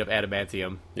not made of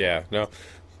adamantium. Yeah, no.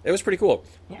 It was pretty cool.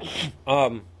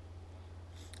 I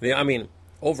mean,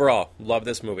 overall, love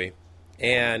this movie.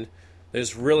 And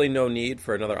there's really no need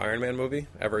for another Iron Man movie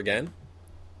ever again.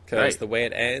 Because the way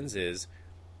it ends is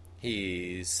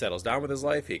he settles down with his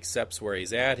life, he accepts where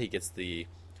he's at, he gets the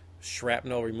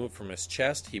shrapnel removed from his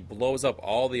chest, he blows up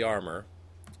all the armor,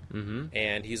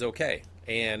 and he's okay.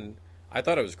 And I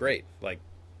thought it was great. Like,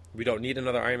 we don't need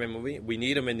another Iron Man movie. We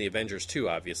need him in the Avengers 2,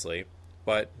 obviously.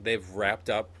 But they've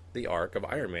wrapped up the arc of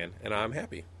Iron Man, and I'm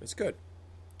happy. It's good.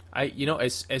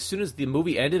 As soon as the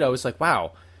movie ended, I was like,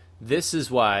 wow, this is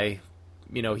why,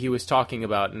 you know, he was talking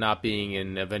about not being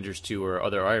in Avengers 2 or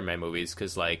other Iron Man movies,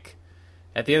 because, like,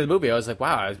 at the end of the movie, I was like,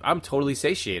 wow, I'm totally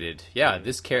satiated. Yeah,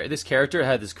 this character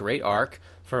had this great arc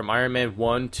from Iron Man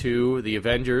 1 to the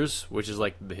Avengers, which is,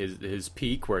 like, his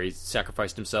peak, where he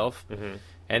sacrificed himself. Mm-hmm.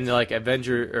 And, like,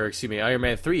 Iron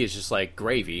Man 3 is just, like,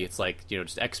 gravy. It's, like, you know,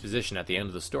 just exposition at the end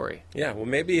of the story. Yeah, well,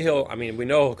 maybe we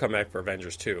know he'll come back for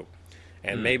Avengers 2.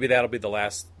 And maybe that'll be the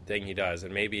last thing he does.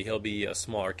 And maybe he'll be a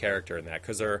smaller character in that.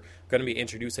 Because they're going to be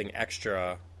introducing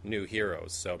extra new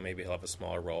heroes. So maybe he'll have a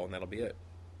smaller role, and that'll be it.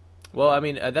 Well, I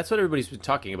mean, that's what everybody's been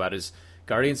talking about is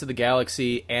Guardians of the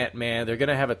Galaxy, Ant-Man. They're going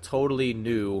to have a totally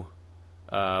new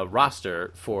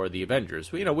roster for the Avengers,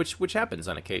 you know, which happens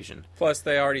on occasion. Plus,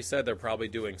 they already said they're probably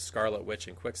doing Scarlet Witch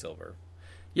and Quicksilver.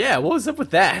 Yeah, what was up with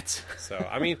that? So,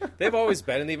 I mean, they've always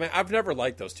been in the event. I've never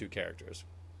liked those two characters.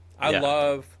 I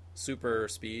love Super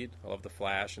Speed. I love the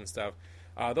Flash and stuff.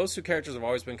 Those two characters have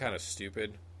always been kind of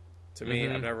stupid to me.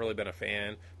 I've never really been a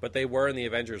fan. But they were in the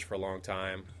Avengers for a long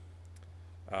time.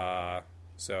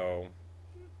 So...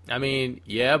 I mean,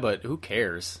 yeah, but who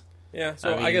cares? Yeah,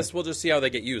 so I guess we'll just see how they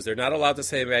get used. They're not allowed to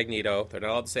say Magneto. They're not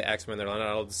allowed to say X-Men. They're not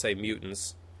allowed to say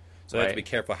mutants. So they have to be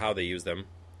careful how they use them.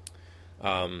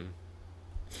 But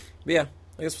yeah,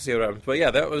 I guess we'll see what happens. But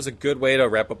yeah, that was a good way to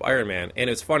wrap up Iron Man. And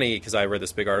it's funny because I read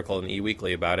this big article in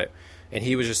E-Weekly about it. And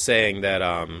he was just saying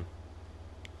that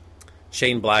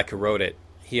Shane Black, who wrote it,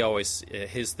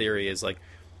 his theory is like,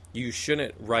 you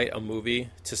shouldn't write a movie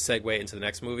to segue into the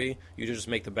next movie. You should just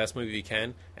make the best movie you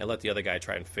can and let the other guy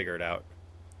try and figure it out.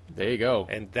 There you go.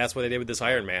 And that's what they did with this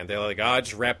Iron Man. They're like, I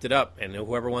just wrapped it up. And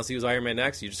whoever wants to use Iron Man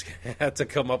next, you just have to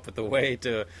come up with a way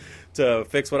to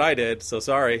fix what I did. So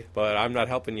sorry, but I'm not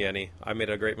helping you any. I made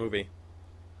a great movie.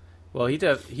 Well, he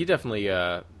definitely,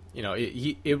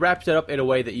 it wrapped it up in a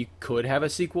way that you could have a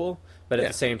sequel, but at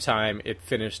the same time, it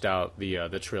finished out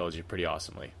the trilogy pretty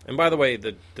awesomely. And by the way,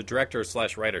 the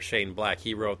director/writer Shane Black,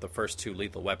 he wrote the first two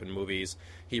Lethal Weapon movies.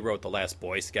 He wrote The Last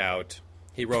Boy Scout.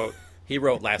 He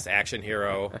wrote Last Action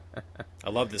Hero. I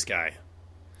love this guy.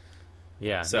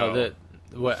 Yeah. So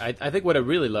I think what I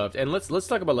really loved, and let's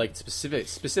talk about like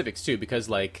specifics too, because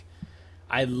like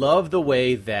I love the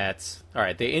way that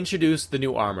they introduced the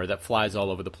new armor that flies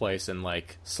all over the place and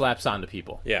like slaps onto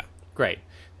people. Yeah. Great.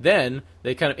 Then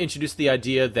they kind of introduced the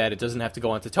idea that it doesn't have to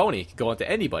go onto Tony; it can go onto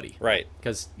anybody. Right.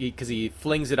 Because he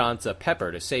flings it onto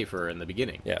Pepper to save her in the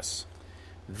beginning. Yes.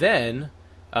 Then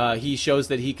he shows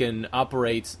that he can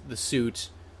operate the suit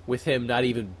with him not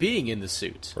even being in the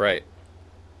suit. Right.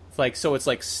 It's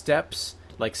like steps,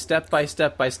 like step by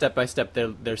step by step by step.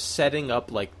 They're setting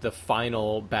up like the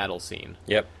final battle scene.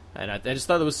 Yep. And I just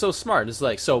thought it was so smart. It's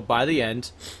like, so by the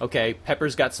end, okay,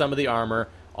 Pepper's got some of the armor.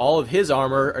 all of his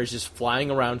armor is just flying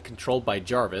around controlled by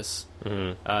Jarvis.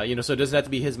 Mm-hmm. So it doesn't have to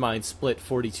be his mind split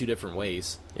 42 different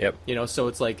ways. Yep. So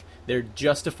it's like they're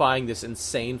justifying this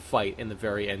insane fight in the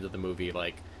very end of the movie,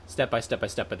 like step by step by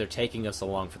step, but they're taking us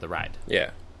along for the ride.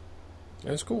 Yeah.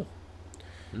 That was cool.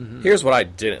 Mm-hmm. Here's what I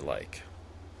didn't like.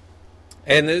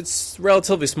 And it's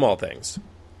relatively small things.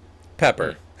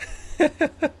 Pepper.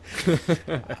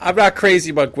 I'm not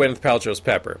crazy about Gwyneth Paltrow's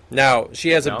Pepper. Now, she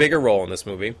has a bigger role in this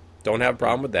movie. Don't have a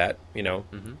problem with that,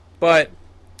 Mm-hmm. But,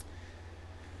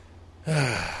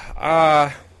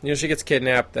 she gets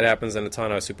kidnapped. That happens in a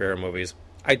ton of superhero movies.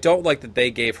 I don't like that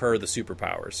they gave her the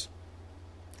superpowers.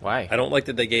 Why? I don't like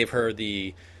that they gave her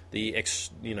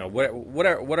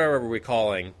whatever we're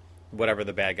calling whatever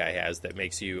the bad guy has that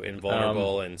makes you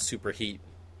invulnerable and super heat.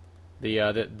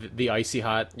 The icy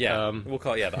hot. Yeah, we'll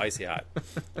call it the icy hot.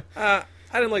 I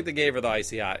didn't like they gave her the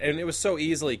icy hot, and it was so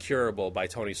easily curable by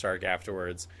Tony Stark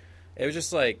afterwards. It was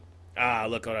just like,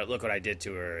 look what I did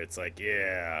to her. It's like,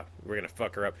 yeah, we're gonna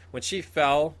fuck her up. When she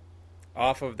fell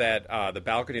off of that the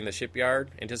balcony in the shipyard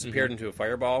and disappeared into a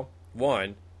fireball,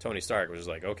 one, Tony Stark was just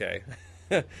like, okay,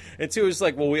 and two, was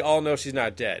like, well, we all know she's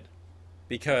not dead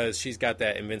because she's got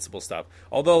that invincible stuff.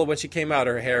 Although when she came out,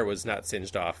 her hair was not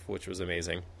singed off, which was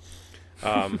amazing.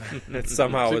 It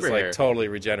somehow was like totally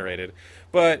regenerated,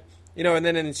 but and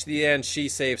then in the end she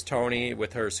saves Tony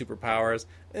with her superpowers.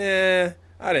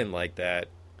 I didn't like that.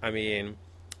 I mean,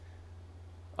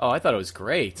 I thought it was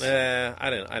great. I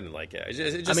didn't like it.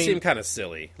 It just seemed kind of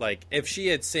silly. Like if she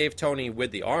had saved Tony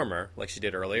with the armor, like she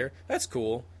did earlier, that's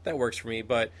cool. That works for me.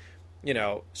 But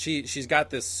she's got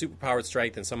this superpowered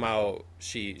strength, and somehow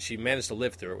she managed to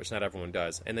live through it, which not everyone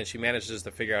does. And then she manages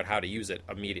to figure out how to use it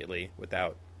immediately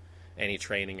without any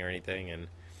training or anything, and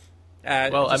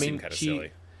it just seemed kind of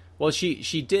silly. Well,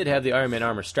 she did have the Iron Man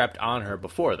armor strapped on her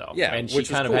before, though. Yeah, and she which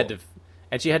kind was of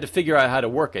cool. had to figure out how to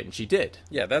work it, and she did.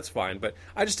 Yeah, that's fine, but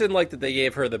I just didn't like that they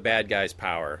gave her the bad guy's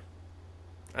power.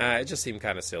 It just seemed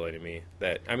kind of silly to me.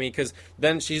 Because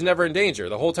then she's never in danger.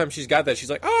 The whole time she's got that, she's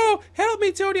like, "Oh, help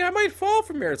me, Tony! I might fall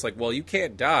from here." It's like, well, you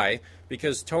can't die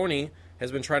because Tony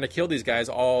has been trying to kill these guys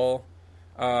all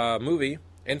movie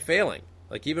and failing.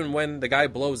 Like, even when the guy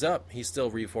blows up, he still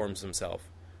reforms himself.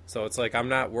 So it's like, I'm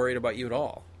not worried about you at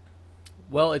all.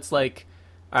 Well, it's like,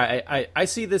 I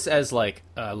see this as like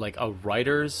a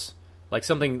writer's, like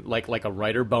something like a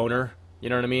writer boner. You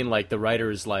know what I mean? Like the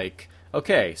writer's like,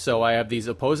 okay, so I have these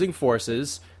opposing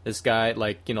forces. This guy,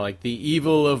 like the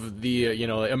evil of the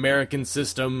American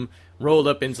system rolled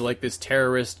up into like this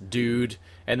terrorist dude,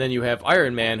 and then you have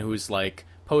Iron Man, who's like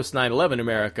post 9/11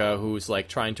 America, who's like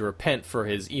trying to repent for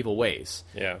his evil ways.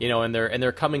 Yeah. And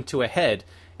they're coming to a head.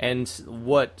 And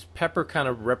what Pepper kind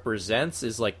of represents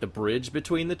is like the bridge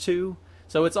between the two.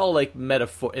 So it's all like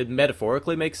it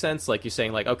metaphorically makes sense. Like you're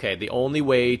saying, like, okay, the only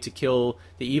way to kill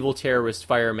the evil terrorist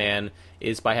fireman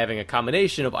is by having a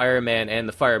combination of Iron Man and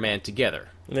the fireman together.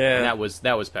 Yeah. And that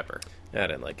was Pepper. I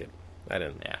didn't like it. I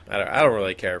didn't. Yeah. I don't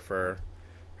really care for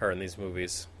her in these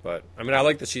movies, but I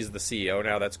like that she's the CEO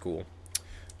now. That's cool.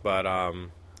 But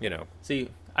See,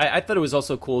 I thought it was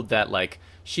also cool that like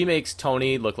she makes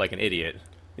Tony look like an idiot.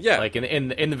 Yeah. Like in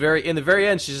the very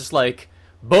end, she's just like,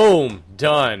 boom,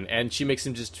 done, and she makes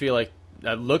him just feel like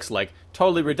looks like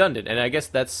totally redundant. And I guess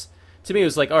that's, to me, it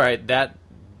was like, all right, that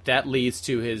leads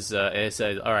to his all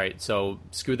right, so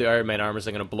screw the Iron Man armors,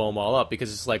 I'm gonna blow them all up,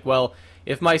 because it's like, well,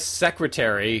 if my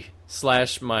secretary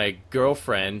 / my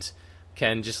girlfriend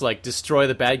can just like destroy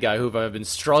the bad guy who I've been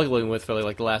struggling with for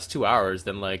like the last 2 hours,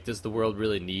 then like does the world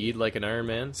really need like an Iron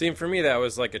Man? See, for me that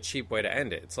was like a cheap way to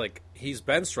end it. It's like he's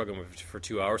been struggling with for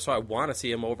 2 hours, so I want to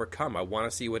see him overcome. I want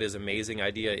to see what his amazing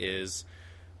idea is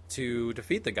to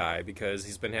defeat the guy, because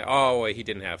he's been he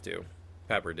didn't have to.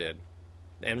 Pepper did,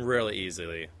 and really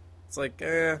easily. It's like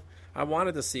I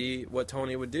wanted to see what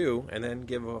Tony would do, and then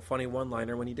give a funny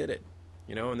one-liner when he did it.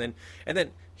 And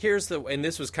then here's and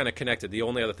this was kind of connected. The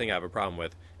only other thing I have a problem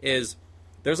with is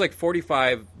there's like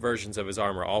 45 versions of his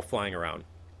armor all flying around,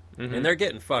 and they're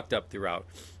getting fucked up throughout.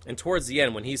 And towards the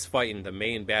end, when he's fighting the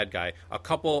main bad guy, a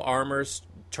couple armors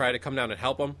try to come down and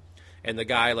help him, and the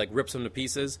guy like rips him to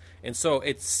pieces. And so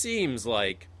it seems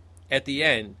like at the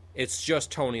end, it's just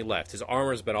Tony left. His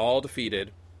armor's been all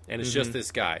defeated, and it's just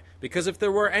this guy. Because if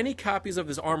there were any copies of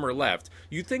his armor left,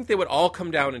 you'd think they would all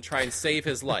come down and try and save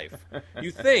his life.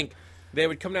 You think they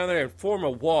would come down there and form a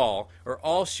wall, or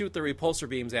all shoot the repulsor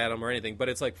beams at him or anything. But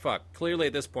it's like, fuck, clearly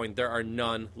at this point, there are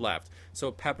none left.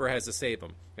 So Pepper has to save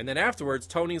him. And then afterwards,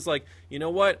 Tony's like, you know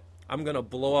what? I'm going to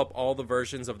blow up all the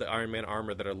versions of the Iron Man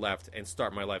armor that are left and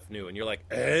start my life new. And you're like,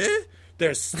 eh?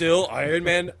 There's still Iron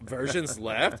Man versions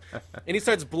left? And he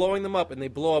starts blowing them up, and they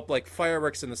blow up like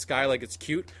fireworks in the sky like it's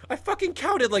cute. I fucking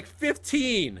counted like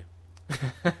 15.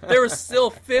 There was still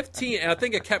 15, and I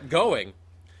think it kept going.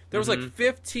 There was like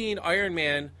 15 Iron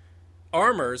Man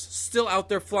armors still out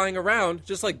there flying around,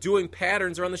 just like doing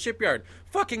patterns around the shipyard.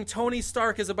 Fucking Tony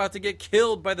Stark is about to get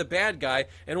killed by the bad guy,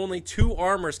 and only 2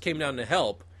 armors came down to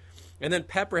help. And then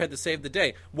Pepper had to save the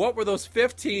day. What were those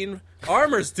 15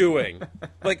 armors doing?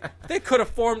 Like, they could have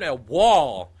formed a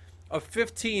wall of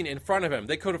 15 in front of him.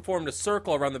 They could have formed a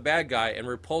circle around the bad guy and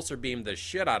repulsor beamed the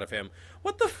shit out of him.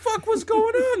 What the fuck was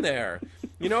going on there?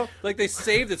 You know, like, they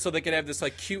saved it so they could have this,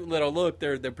 like, cute little look.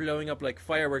 They're blowing up like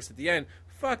fireworks at the end.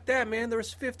 Fuck that, man. There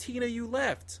was 15 of you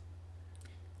left.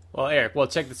 Well, Eric,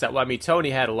 check this out. Well, I mean,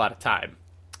 Tony had a lot of time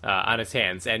on his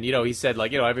hands. And, you know, he said,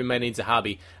 like, you know, every man needs a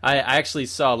hobby. I actually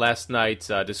saw last night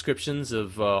descriptions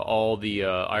of all the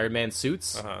Iron Man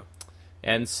suits. Uh-huh.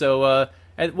 And so,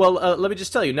 let me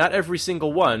just tell you, not every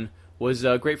single one was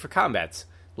great for combat.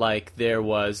 Like, there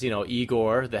was, you know,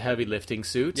 Igor, the heavy lifting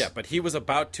suit. Yeah, but he was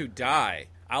about to die.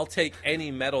 I'll take any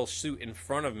metal suit in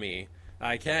front of me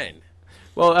I can.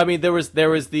 Well, I mean, there was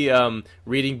the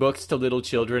reading books to little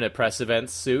children at press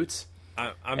events suit.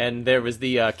 And there was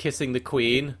the kissing the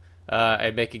queen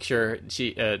and making sure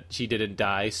she didn't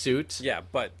die suit. Yeah,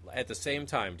 but at the same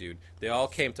time, dude, they all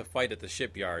came to fight at the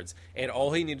shipyards, and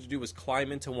all he needed to do was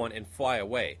climb into one and fly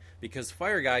away, because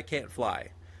Fire Guy can't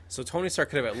fly. So Tony Stark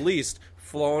could have at least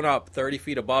flown up 30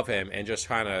 feet above him and just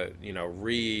kind of, you know,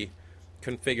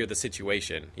 reconfigure the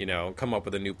situation, you know, come up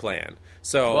with a new plan.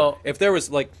 So if there was,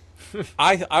 like,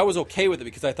 I was okay with it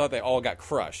because I thought they all got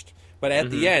crushed. But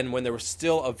at the end, when there was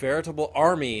still a veritable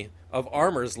army of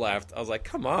armors left, I was like,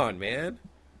 come on, man.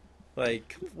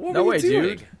 Like, what are you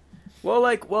doing? Dude.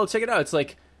 Well, check it out. It's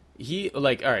like, all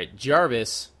right,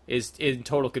 Jarvis is in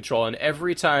total control, and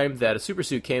every time that a super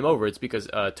suit came over, it's because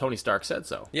Tony Stark said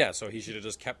so. Yeah, so he should have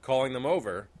just kept calling them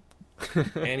over,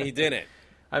 and he didn't.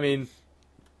 I mean,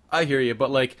 I hear you,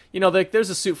 but, like, you know, there's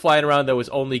a suit flying around that was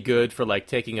only good for, like,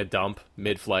 taking a dump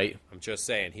mid-flight. I'm just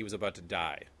saying, he was about to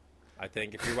die. I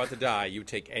think if you're about to die, you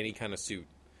take any kind of suit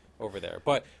over there.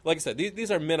 But, like I said,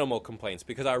 these are minimal complaints,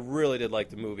 because I really did like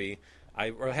the movie.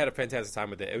 I had a fantastic time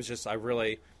with it. It was just, I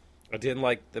didn't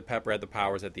like that Pepper had the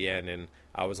powers at the end, and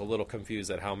I was a little confused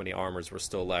at how many armors were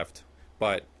still left.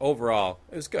 But overall,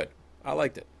 it was good. I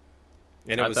liked it.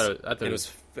 And it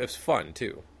was fun,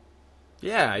 too.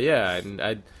 Yeah,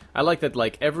 and I like that,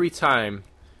 like, every time,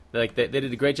 like, they did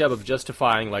a great job of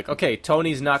justifying, like, okay,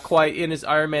 Tony's not quite in his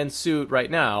Iron Man suit right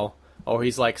now, or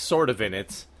he's, like, sort of in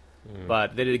it,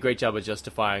 but they did a great job of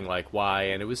justifying, like, why,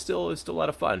 and it was still a lot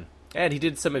of fun. And he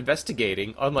did some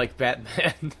investigating, unlike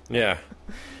Batman. Yeah.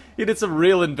 He did some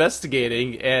real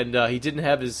investigating, and he didn't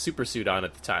have his super suit on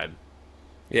at the time.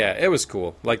 Yeah, it was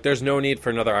cool. Like, there's no need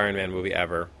for another Iron Man movie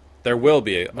ever. There will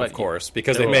be, of course,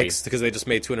 because they just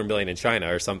made $200 million in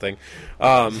China or something.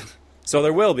 So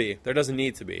there will be. There doesn't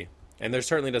need to be. And there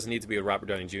certainly doesn't need to be with Robert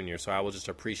Downey Jr., so I will just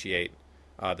appreciate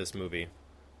this movie.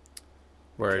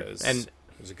 And it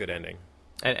was a good ending.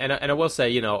 And I will say,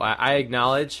 you know, I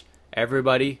acknowledge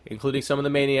everybody, including some of the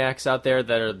maniacs out there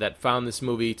that found this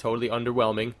movie totally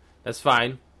underwhelming. That's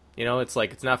fine. You know, it's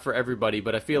like, it's not for everybody,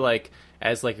 but I feel like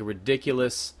as like a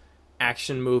ridiculous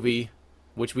action movie,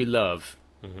 which we love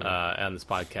on this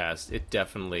podcast, it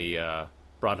definitely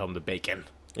brought home the bacon.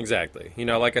 Exactly. You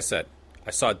know, like I said,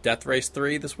 I saw Death Race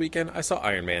 3 this weekend. I saw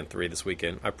Iron Man 3 this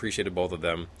weekend. I appreciated both of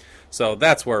them. So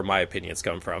that's where my opinions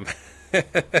come from.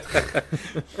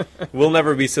 We'll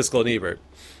never be Siskel and Ebert.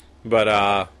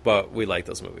 But we like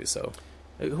those movies, so.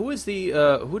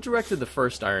 Who directed the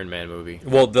first Iron Man movie?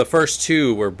 Well, the first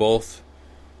two were both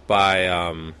by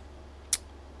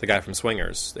the guy from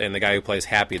Swingers and the guy who plays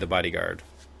Happy, the bodyguard.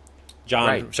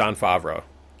 Jon Favreau.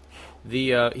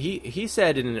 He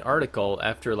said in an article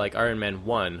after like Iron Man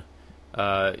 1,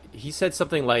 he said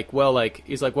something like,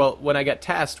 when I got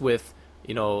tasked with,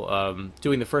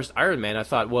 doing the first Iron Man, I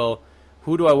thought, well,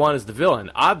 who do I want as the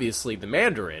villain? Obviously the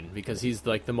Mandarin, because he's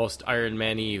like the most Iron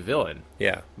Man-y villain.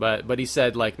 Yeah. But he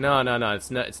said like, no,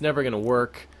 it's never gonna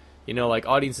work. Like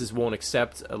audiences won't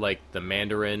accept like the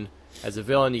Mandarin as a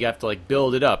villain. You have to like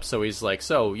build it up. So he's like,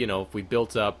 if we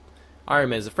built up Iron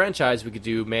Man as a franchise, we could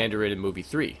do Mandarin in movie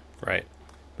 3. Right.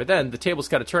 But then the tables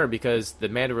kind of turned because the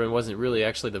Mandarin wasn't really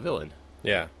actually the villain.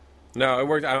 Yeah. No, it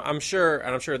worked. I'm sure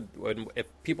if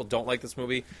people don't like this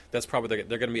movie, that's probably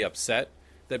they're going to be upset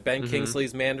that Ben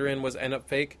Kingsley's Mandarin was end up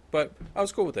fake. But I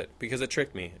was cool with it because it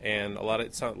tricked me, and a lot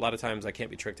of times I can't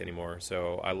be tricked anymore.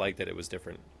 So I liked that it was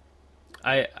different.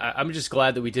 I'm just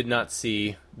glad that we did not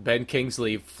see Ben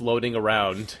Kingsley floating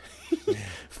around,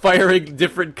 firing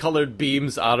different colored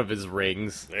beams out of his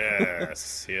rings.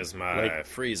 Yes, here's my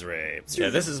freeze ray. Yeah,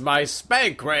 this is my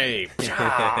spank ray.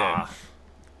 Yeah.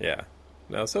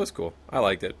 No, so it's cool. I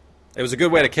liked it. It was a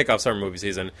good way to kick off summer movie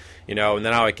season, and then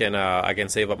now I can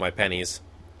save up my pennies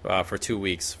for 2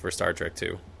 weeks for Star Trek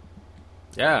 2.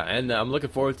 Yeah, and I'm looking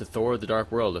forward to Thor: The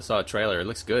Dark World. I saw a trailer. It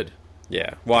looks good.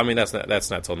 Yeah. Well, I mean that's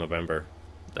not till November.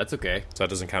 That's okay. So that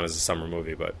doesn't count as a summer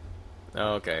movie, but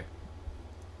oh, okay.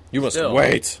 You must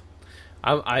wait.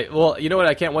 Well, you know what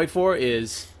I can't wait for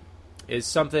is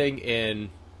something in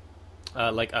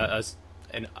like a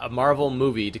Marvel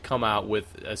movie to come out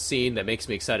with a scene that makes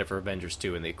me excited for Avengers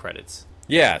 2 in the credits.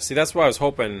 Yeah, see, that's what I was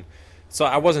hoping. So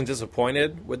I wasn't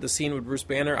disappointed with the scene with Bruce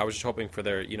Banner. I was just hoping for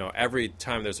their, every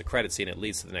time there's a credit scene, it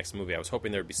leads to the next movie. I was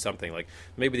hoping there'd be something like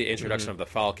maybe the introduction of the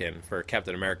Falcon for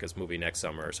Captain America's movie next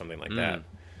summer or something like that.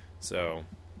 So,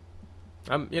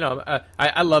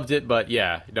 I loved it, but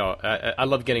yeah, I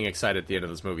love getting excited at the end of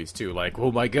those movies too. Like,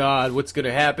 oh my God, what's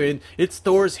gonna happen? It's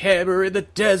Thor's hammer in the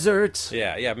desert.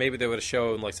 Yeah. Maybe they would have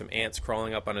shown like some ants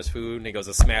crawling up on his food, and he goes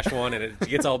to smash one, and it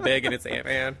gets all big, and it's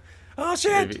Ant-Man. Oh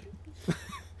shit! Maybe.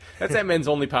 That's Ant-Man's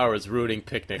only power is ruining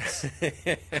picnics.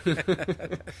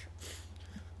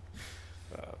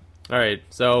 All right,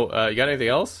 so you got anything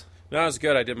else? No, it was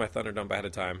good. I did my Thunderdump ahead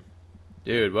of time.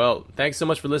 Dude, well, thanks so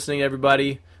much for listening,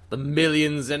 everybody. The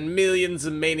millions and millions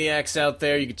of maniacs out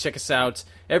there. You can check us out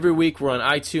every week. We're on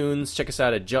iTunes. Check us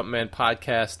out at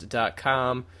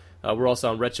jumpmanpodcast.com. We're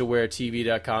also on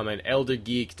retrowaretv.com and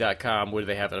eldergeek.com, where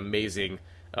they have amazing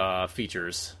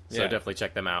features. So definitely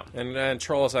check them out. And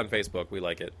troll us on Facebook. We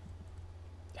like it.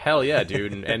 Hell yeah,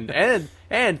 dude.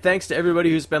 And thanks to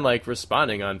everybody who's been like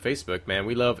responding on Facebook, man.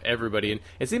 We love everybody. And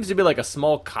it seems to be like a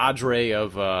small cadre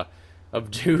of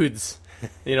dudes.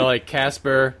 Like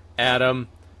Casper, Adam,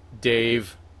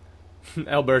 Dave,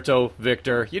 Alberto,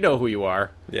 Victor. You know who you are.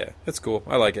 Yeah, it's cool.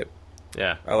 I like it.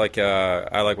 Yeah. I like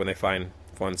when they find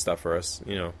fun stuff for us.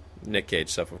 Nick Cage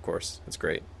stuff, of course. It's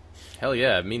great. Hell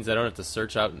yeah, it means I don't have to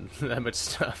search out that much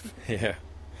stuff. Yeah.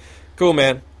 Cool,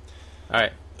 man. All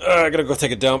right. I gotta go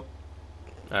take a dump.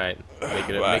 All right.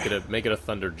 Make it a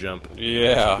thunder jump.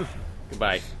 Yeah.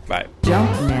 Goodbye. Bye.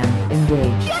 Jumpman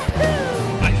engaged.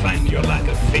 I find your lack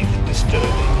of faith disturbing.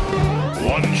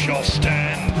 One shall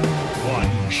stand,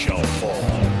 one shall fall.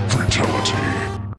 Fatality.